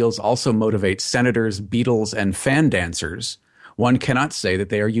these ideals also motivate senators, Beatles, and fan dancers, one cannot say that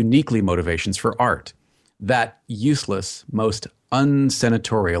they are uniquely motivations for art. That useless, most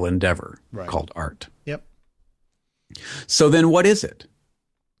unsenatorial endeavor called art. Yep. So then what is it?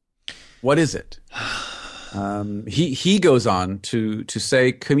 What is it? He goes on to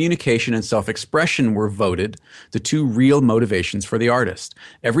say communication and self-expression were voted the two real motivations for the artist.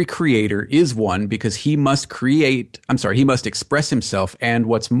 Every creator is one because he must express himself, and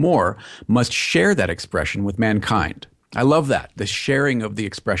what's more, must share that expression with mankind. I love that, the sharing of the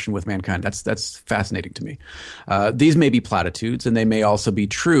expression with mankind. That's fascinating to me. These may be platitudes, and they may also be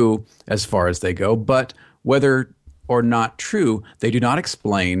true as far as they go, but whether or not true, they do not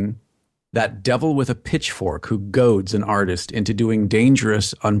explain that devil with a pitchfork who goads an artist into doing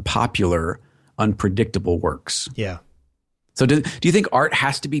dangerous, unpopular, unpredictable works. Yeah. So do you think art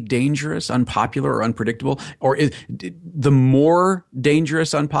has to be dangerous, unpopular, or unpredictable? Or is the more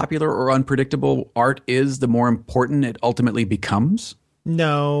dangerous, unpopular, or unpredictable art is, the more important it ultimately becomes?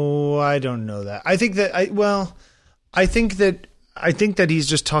 No, I don't know that. I think that he's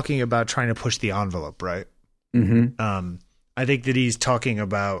just talking about trying to push the envelope, right? Mm-hmm. I think that he's talking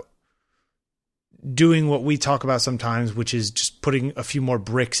about doing what we talk about sometimes, which is just putting a few more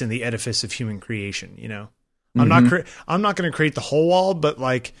bricks in the edifice of human creation, I'm not going to create the whole wall, but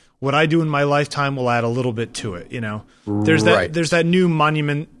like what I do in my lifetime will add a little bit to it. There's that new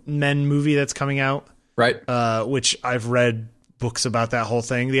Monument Men movie that's coming out, right? Which I've read books about that whole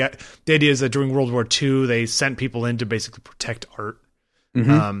thing. The idea is that during World War II, they sent people in to basically protect art.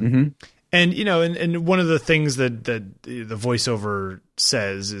 And and one of the things that the voiceover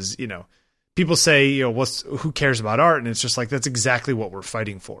says is, people say, who cares about art? And it's just like, that's exactly what we're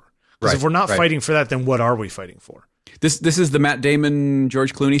fighting for. Because if we're not fighting for that, then what are we fighting for? This is the Matt Damon,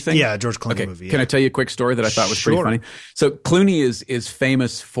 George Clooney thing? Yeah, George Clooney movie. Yeah. Can I tell you a quick story that I thought was pretty funny? So Clooney is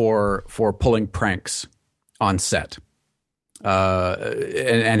famous for pulling pranks on set,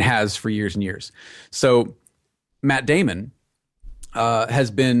 and has for years and years. So Matt Damon has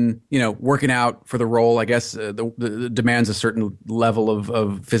been, working out for the role. I guess the demands a certain level of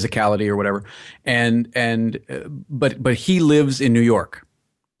physicality or whatever, but he lives in New York.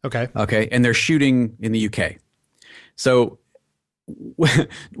 Okay. And they're shooting in the UK. So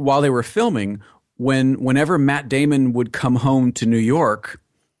while they were filming, whenever Matt Damon would come home to New York,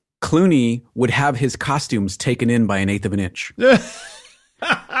 Clooney would have his costumes taken in by 1/8 of an inch.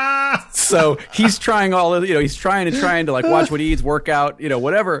 So he's trying he's trying to like watch what he eats, work out,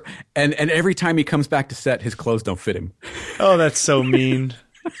 whatever. And every time he comes back to set, his clothes don't fit him. Oh, that's so mean.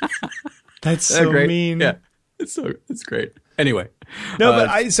 That's so mean. Yeah. It's great. Anyway. No,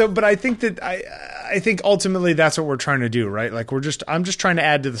 but I think that I think ultimately that's what we're trying to do, right? Like I'm just trying to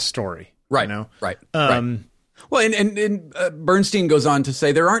add to the story. Right. Right. Right. Well, and Bernstein goes on to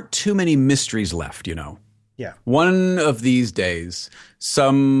say there aren't too many mysteries left, you know. Yeah. One of these days,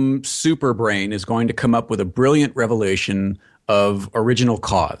 some super brain is going to come up with a brilliant revelation of original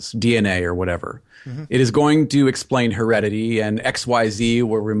cause, DNA or whatever. Mm-hmm. It is going to explain heredity, and XYZ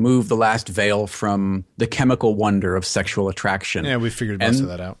will remove the last veil from the chemical wonder of sexual attraction. Yeah, we figured most of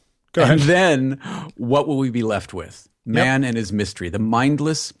that out. Go ahead. And then what will we be left with? Man and his mystery, the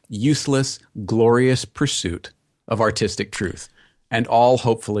mindless, useless, glorious pursuit of artistic truth. And all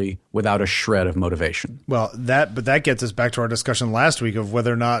hopefully without a shred of motivation. Well, that gets us back to our discussion last week of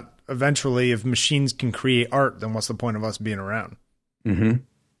whether or not eventually, if machines can create art, then what's the point of us being around? Mm-hmm.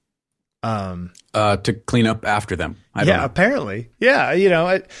 To clean up after them. I don't know. Apparently. Yeah, you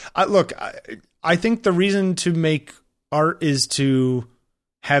know, I think the reason to make art is to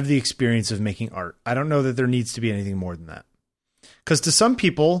have the experience of making art. I don't know that there needs to be anything more than that. Because to some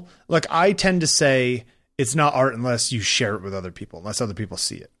people, like I tend to say, it's not art unless you share it with other people, unless other people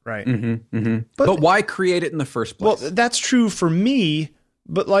see it, right? Mm-hmm, mm-hmm. But why create it in the first place? Well, that's true for me,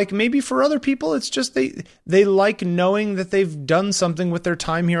 but like maybe for other people, it's just they like knowing that they've done something with their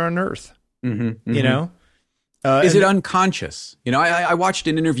time here on Earth. Mm-hmm, mm-hmm. You know? Is it unconscious? You know, I watched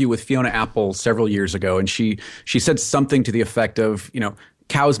an interview with Fiona Apple several years ago, and she said something to the effect of, you know,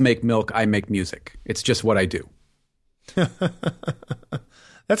 cows make milk, I make music. It's just what I do.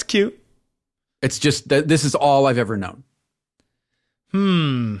 That's cute. It's just that this is all I've ever known.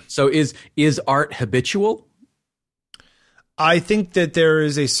 So is art habitual? I think that there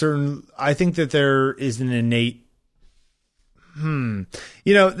is there is an innate. You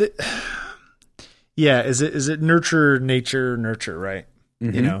know, is it nurture, nature, nurture, right?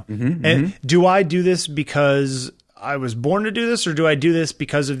 Mm-hmm, you know, mm-hmm, and mm-hmm. do I do this because I was born to do this, or do I do this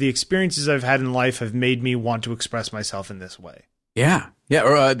because of the experiences I've had in life have made me want to express myself in this way? Yeah.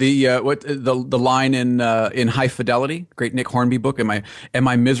 Or the line in High Fidelity, great Nick Hornby book. Am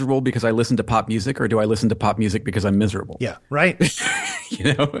I miserable because I listen to pop music, or do I listen to pop music because I'm miserable? Yeah, right.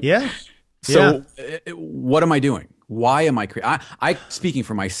 You know. Yeah. So what am I doing? Why am I creating? I speaking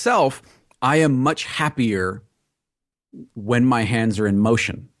for myself, I am much happier when my hands are in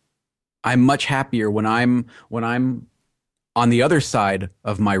motion. I'm much happier when I'm on the other side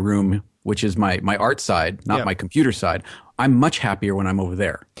of my room, which is my art side, not my computer side. I'm much happier when I'm over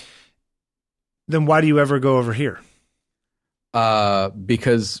there. Then why do you ever go over here?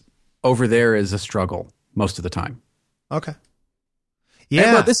 Because over there is a struggle most of the time. Okay.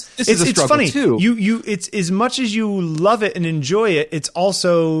 Yeah, and, this is a struggle funny too. It's as much as you love it and enjoy it, it's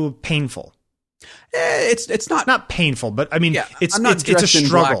also painful. It's not painful, but I mean, it's I'm not it's a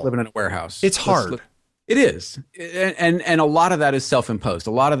struggle. Black, living in a warehouse. It's hard. It is, and a lot of that is self-imposed.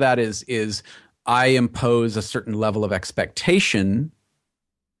 A lot of that is I impose a certain level of expectation.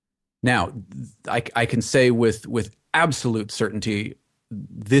 Now, I can say with absolute certainty,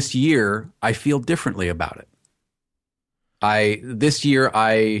 this year I feel differently about it. This year,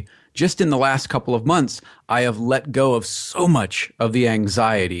 just in the last couple of months, I have let go of so much of the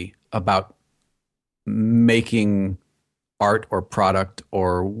anxiety about making art or product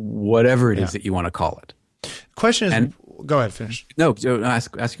or whatever it is that you want to call it. Question is, go ahead, finish. No,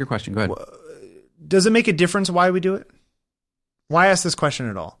 ask your question. Go ahead. Does it make a difference why we do it? Why ask this question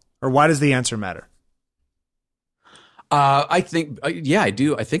at all? Or why does the answer matter? I think, I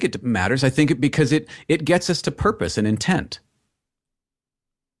do. I think it matters. I think because it gets us to purpose and intent.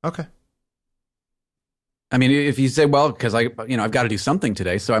 Okay. I mean, if you say, well, because I've got to do something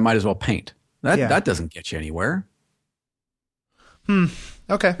today, so I might as well paint. That doesn't get you anywhere.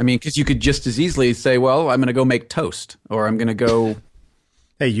 Okay. I mean, because you could just as easily say, well, I'm going to go make toast, or I'm going to go.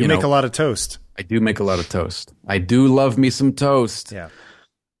 Hey, you make a lot of toast. I do make a lot of toast. I do love me some toast. Yeah.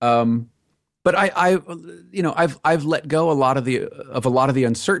 But I've let go a lot of the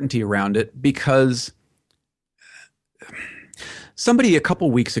uncertainty around it because somebody a couple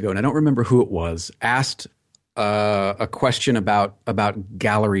weeks ago, and I don't remember who it was, asked a question about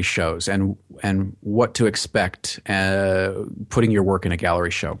gallery shows and what to expect putting your work in a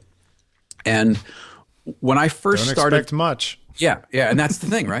gallery show. And when I first started, expect much. Yeah, and that's the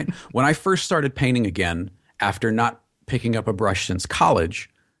thing, right? When I first started painting again after not picking up a brush since college,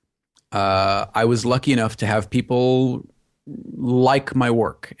 I was lucky enough to have people like my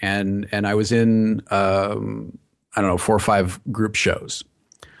work, and I was in 4 or 5 group shows.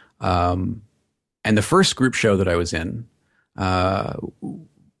 And the first group show that I was in,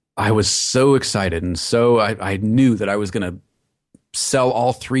 I was so excited, and so I knew that I was going to sell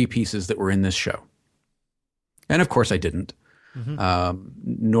all 3 pieces that were in this show. And of course I didn't. Mm-hmm.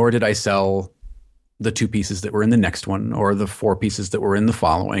 Nor did I sell the 2 pieces that were in the next one, or the 4 pieces that were in the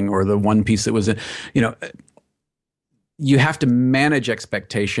following, or the 1 piece that was in, you have to manage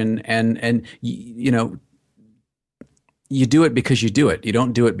expectation, and you do it because you do it. You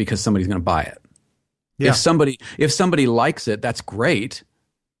don't do it because somebody's going to buy it. Yeah. If somebody likes it, that's great.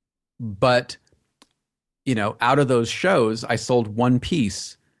 But out of those shows, I sold one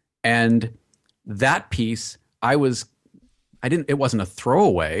piece, and that piece it wasn't a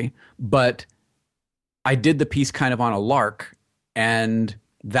throwaway, but I did the piece kind of on a lark, and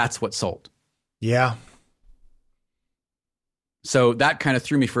that's what sold. Yeah. So that kind of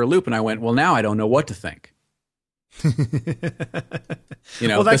threw me for a loop, and I went, well, now I don't know what to think.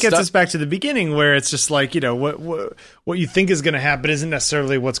 Well, that gets us back to the beginning, where it's just like, what you think is going to happen isn't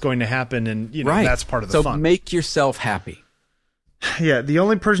necessarily what's going to happen, and right. That's part of the fun. So make yourself happy. Yeah, the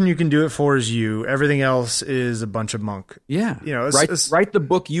only person you can do it for is you. Everything else is a bunch of munk. Yeah, write the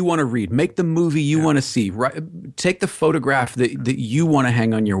book you want to read. Make the movie you want to see. Take the photograph that you want to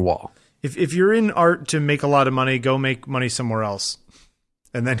hang on your wall. If you're in art to make a lot of money, go make money somewhere else,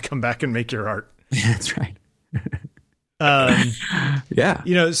 and then come back and make your art. That's right.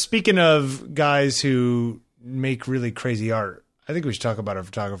 Yeah. Speaking of guys who make really crazy art, I think we should talk about our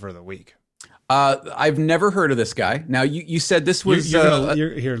photographer of the week. I've never heard of this guy. Now, you said this was...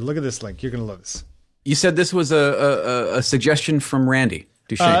 Here, look at this link. You're going to love this. You said this was a suggestion from Randy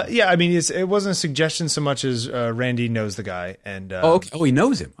Duchesne. Yeah, I mean, it wasn't a suggestion so much as Randy knows the guy. And okay. Oh, he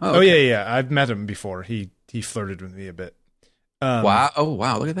knows him. Oh, okay. Yeah. I've met him before. He flirted with me a bit. Wow. Oh,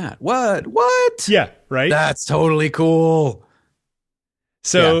 wow. Look at that. What? Yeah, right? That's totally cool.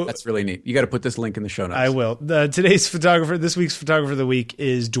 So yeah, that's really neat. You got to put this link in the show notes. I will. This week's photographer of the week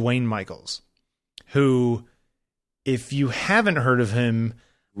is Dwayne Michaels, who, if you haven't heard of him,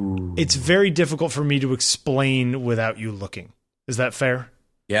 it's very difficult for me to explain without you looking. Is that fair?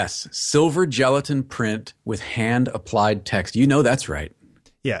 Yes. Silver gelatin print with hand applied text. That's right.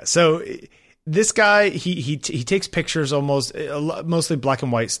 Yeah. So this guy, he takes pictures, mostly black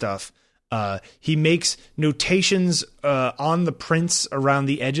and white stuff. He makes notations on the prints around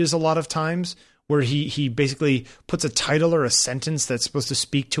the edges a lot of times, where he basically puts a title or a sentence that's supposed to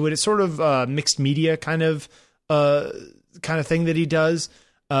speak to it. It's sort of mixed media kind of thing that he does.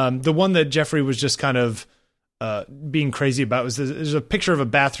 The one that Jeffrey was just kind of being crazy about was there's a picture of a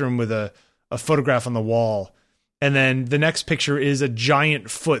bathroom with a photograph on the wall. And then the next picture is a giant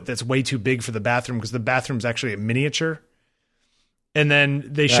foot that's way too big for the bathroom, because the bathroom's actually a miniature. And then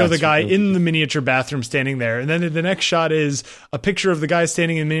they show the guy in the miniature bathroom standing there. And then the next shot is a picture of the guy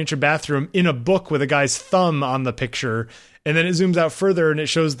standing in the miniature bathroom in a book with a guy's thumb on the picture. And then it zooms out further and it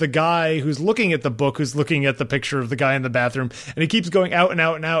shows the guy who's looking at the book, who's looking at the picture of the guy in the bathroom. And it keeps going out and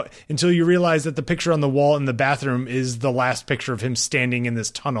out and out until you realize that the picture on the wall in the bathroom is the last picture of him standing in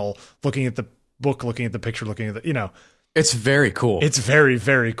this tunnel, looking at the book, looking at the picture, looking at the, It's very cool. It's very,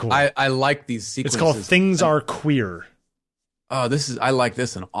 very cool. I like these sequences. It's called Things Are Queer. Oh, I like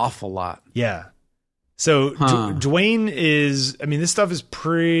this an awful lot. Yeah. So Dwayne is, this stuff is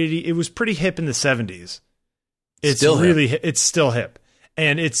it was pretty hip in the 70s. It's still really hip. It's still hip.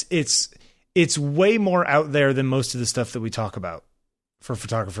 And it's way more out there than most of the stuff that we talk about for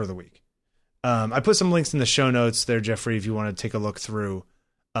photographer of the week. I put some links in the show notes there, Jeffrey, if you want to take a look through.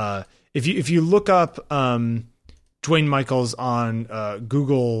 If you look up Dwayne Michaels on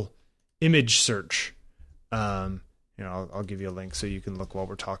Google image search, I'll give you a link so you can look while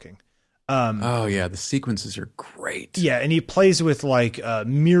we're talking. The sequences are great. Yeah, and he plays with like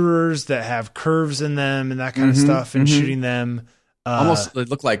mirrors that have curves in them and that kind of stuff, and shooting them. Almost they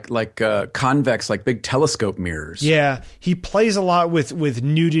look like convex, like big telescope mirrors. Yeah, he plays a lot with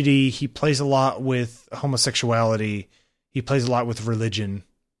nudity. He plays a lot with homosexuality. He plays a lot with religion.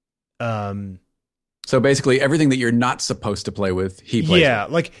 So basically, everything that you're not supposed to play with, he plays. Yeah,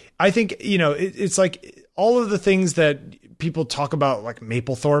 with. like I think it's like all of the things that people talk about, like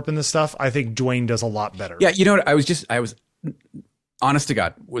Mapplethorpe and this stuff. I think Dwayne does a lot better. Yeah, you know what? I was honest to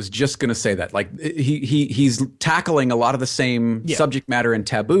God, was just going to say that. Like he's tackling a lot of the same subject matter and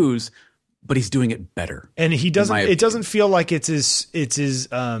taboos, but he's doing it better. And he doesn't. It doesn't feel like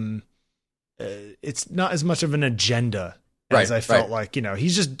it's not as much of an agenda. As I felt like,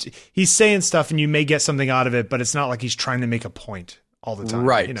 he's saying stuff and you may get something out of it, but it's not like he's trying to make a point all the time.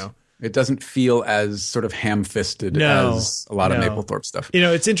 Right. It doesn't feel as sort of ham-fisted as a lot of Mapplethorpe stuff.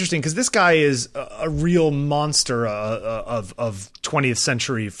 It's interesting because this guy is a real monster of 20th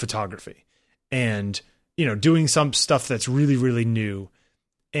century photography and, doing some stuff that's really, really new.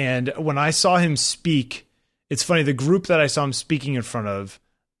 And when I saw him speak, it's funny, the group that I saw him speaking in front of,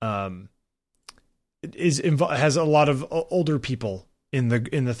 has a lot of older people in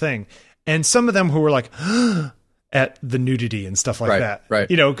the thing, and some of them who were like at the nudity and stuff like Right, that.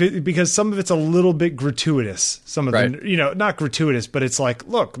 right. You know, because some of it's a little bit gratuitous. Some of Right. them, you know, not gratuitous, but it's like,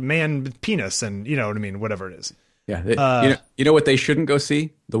 look, man with penis and you know what I mean? Whatever it is. Yeah. You know what they shouldn't go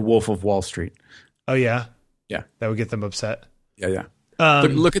see? The Wolf of Wall Street. Oh yeah. Yeah. That would get them upset. Yeah.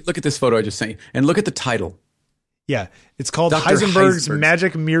 Look at this photo I just sent you. And look at the title. Yeah. It's called Dr. Heisenberg's Heisenberg's-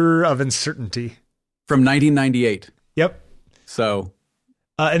 Magic Mirror of Uncertainty. From 1998. Yep. So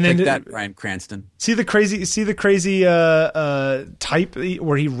And then take that, Bryan Cranston. see the crazy type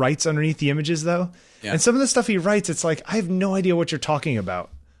where he writes underneath the images though. Yeah. And some of the stuff he writes, it's like, I have no idea what you're talking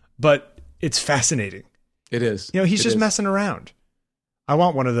about, but it's fascinating. It is. You know, he's It just is. messing around. I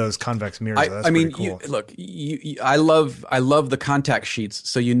want one of those convex mirrors. Though. That's I mean, pretty cool. I love the contact sheets,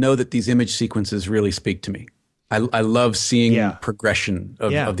 so you know that these image sequences really speak to me. I love seeing Yeah. progression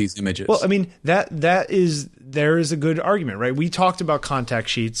of these images. Well, I mean, there is a good argument, right? We talked about contact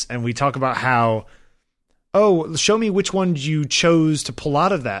sheets and we talk about how, oh, show me which ones you chose to pull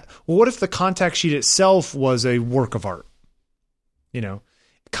out of that. Well, what if the contact sheet itself was a work of art? You know,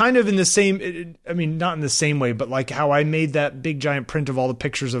 kind of in the same, I mean, not in the same way, but like how I made that big giant print of all the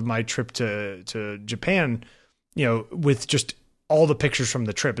pictures of my trip to Japan, you know, with just all the pictures from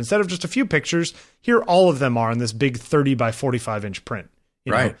the trip. Instead of just a few pictures, here all of them are in this big 30 by 45 inch print.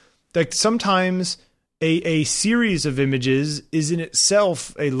 You know? Right. Like sometimes a series of images is in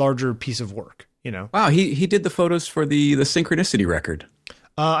itself a larger piece of work, you know? wow, he did the photos for the Synchronicity record.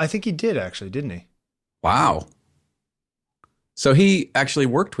 I think he did actually, didn't he? Wow. So he actually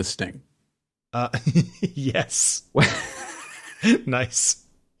worked with Sting. Yes. Nice.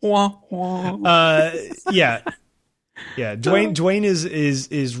 Wah, wah. Yeah. Yeah. Dwayne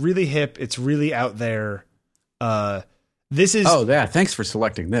is really hip. It's really out there. This is, Oh, yeah. Thanks for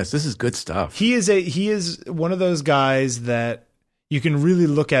selecting this. This is good stuff. he is one of those guys that you can really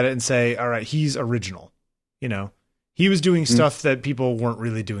look at it and say, all right, he's original. You know, he was doing stuff that people weren't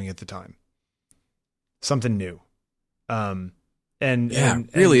really doing at the time. Something new.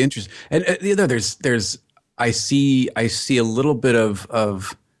 Really interesting. And you know, there's I see a little bit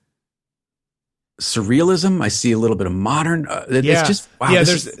of surrealism. I see a little bit of modern. It's just wow. Yeah,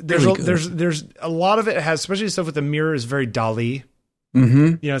 this is really good. there's a lot of it has, especially stuff with the mirror, is very Dali.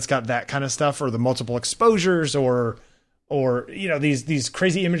 Mm-hmm. You know, it's got that kind of stuff, or the multiple exposures, or you know, these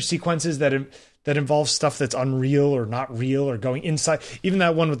crazy image sequences that involve stuff that's unreal or not real, or going inside. Even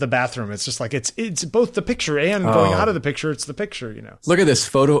that one with the bathroom, it's just like it's both the picture and going out of the picture. It's the picture, you know. Look at this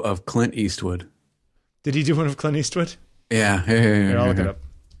photo of Clint Eastwood. Did he do one of Clint Eastwood? Yeah. Here, I'll look it up.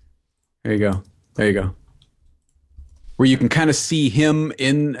 There you go. Where you can kind of see him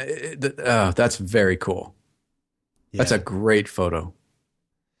in. That's very cool. Yeah. That's a great photo.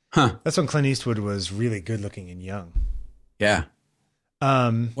 Huh. That's when Clint Eastwood was really good looking and young. Yeah.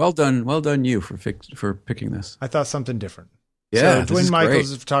 Well done, you for picking this. I thought something different. Yeah, so this Dwayne is Michaels great.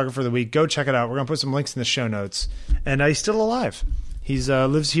 is photographer of the week. Go check it out. We're gonna put some links in the show notes. And he's still alive. He's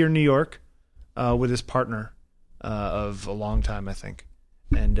lives here in New York with his partner of a long time, I think.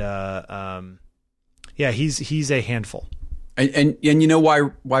 And yeah, he's a handful. And you know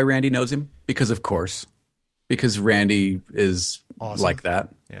why Randy knows him? Because Randy is Awesome. like that.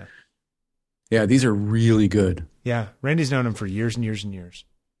 Yeah. Yeah, these are really good. Yeah, Randy's known him for years and years and years.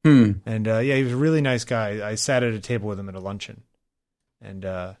 Hmm. And yeah, he was a really nice guy. I sat at a table with him at a luncheon, and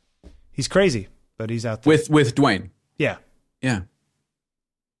he's crazy, but he's out there. With Dwayne. Yeah. Yeah.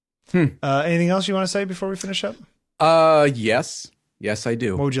 Anything else you want to say before we finish up? Yes, I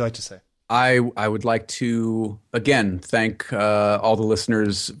do. What would you like to say? I would like to again thank all the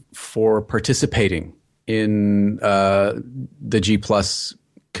listeners for participating in the G Plus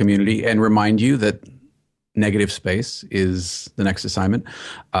community, and remind you that negative space is the next assignment.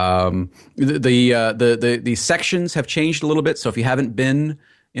 The sections have changed a little bit, so if you haven't been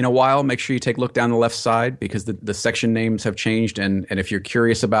in a while, make sure you take a look down the left side, because the section names have changed, and if you're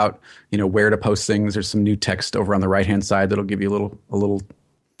curious about where to post things, there's some new text over on the right hand side that'll give you a little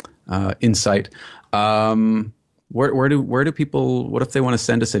insight. Where do people, what if they want to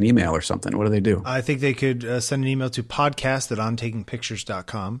send us an email or something? What do they do? I think they could send an email to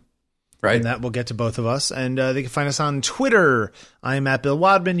podcast@ontakingpictures.com. Right. And that will get to both of us. And they can find us on Twitter. I'm at Bill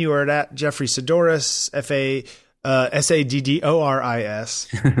Wadman. You are at Jeffrey Saddoris, Saddoris.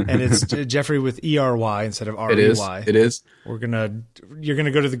 And it's Jeffrey with ERY instead of REY. It is. You're gonna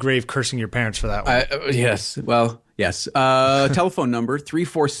go to the grave cursing your parents for that one. Yes. Well, yes. Telephone number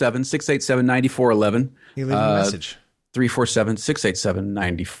 347-687-9411. You leave a message.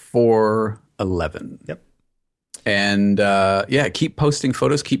 347-687-9411. Yep. And keep posting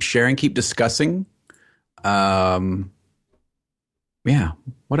photos, keep sharing, keep discussing. What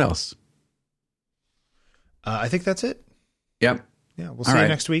else? I think that's it. Yep. Yeah, we'll see you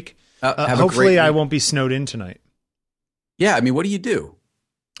next week. Have hopefully, I won't be snowed in tonight. Yeah, I mean, what do?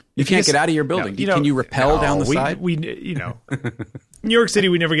 You can't get out of your building. Can you rappel down the side? New York City,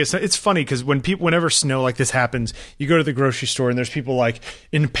 we never get snow. It's funny because whenever snow like this happens, you go to the grocery store and there's people like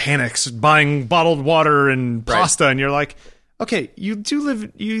in panics buying bottled water and pasta, and you're like, okay, you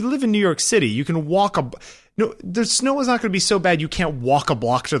live in New York City. You can walk the snow is not going to be so bad you can't walk a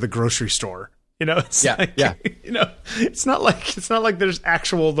block to the grocery store. It's it's not like there's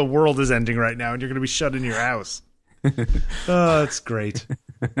the world is ending right now and you're going to be shut in your house. Oh, it's great.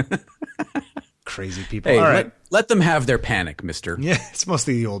 Crazy people. Hey, all right. Let them have their panic, mister. Yeah, it's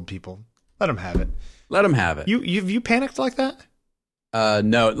mostly the old people. Let them have it. Let them have it. You panicked like that?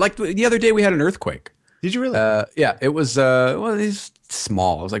 No. Like the other day we had an earthquake. Did you really? Yeah, it was it's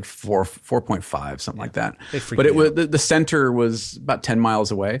small. It was like 4.5, something like that. But it was the center was about 10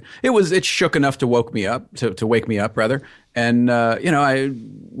 miles away. It shook enough to wake me up rather. And I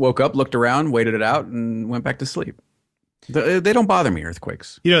woke up, looked around, waited it out, and went back to sleep. They don't bother me,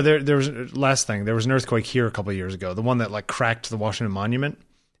 earthquakes. There was last thing. There was an earthquake here a couple of years ago, the one that like cracked the Washington Monument.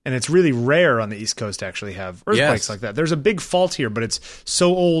 And it's really rare on the East Coast to actually have earthquakes like that. There's a big fault here, but it's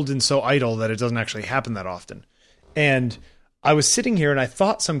so old and so idle that it doesn't actually happen that often. And I was sitting here and I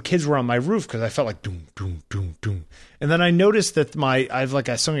thought some kids were on my roof because I felt like doom, doom, doom, doom. And then I noticed that I have like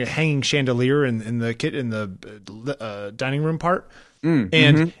a hanging chandelier in the dining room part,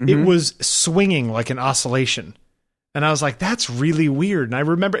 and it was swinging like an oscillation. And I was like, that's really weird. And I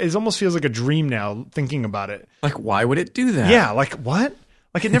remember it almost feels like a dream now thinking about it. Like, why would it do that? Yeah, like what?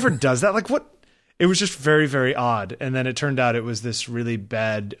 Like it never does that. Like what? It was just very, very odd. And then it turned out it was this really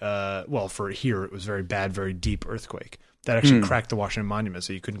bad, for here, it was very bad, very deep earthquake that actually cracked the Washington Monument,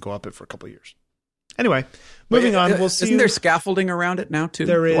 so you couldn't go up it for a couple of years. Anyway, moving on. We'll see. Isn't there scaffolding around it now, too?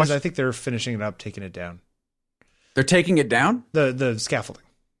 There is. I think they're finishing it up, taking it down. They're taking it down? The scaffolding.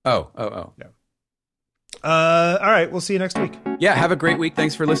 Oh. Yeah. All right. We'll see you next week. Yeah. Have a great week.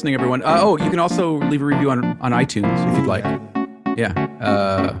 Thanks for listening, everyone. You can also leave a review on iTunes if you'd like. Yeah.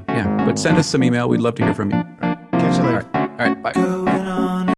 But send us some email. We'd love to hear from you. All right. Catch you later. All right. Bye.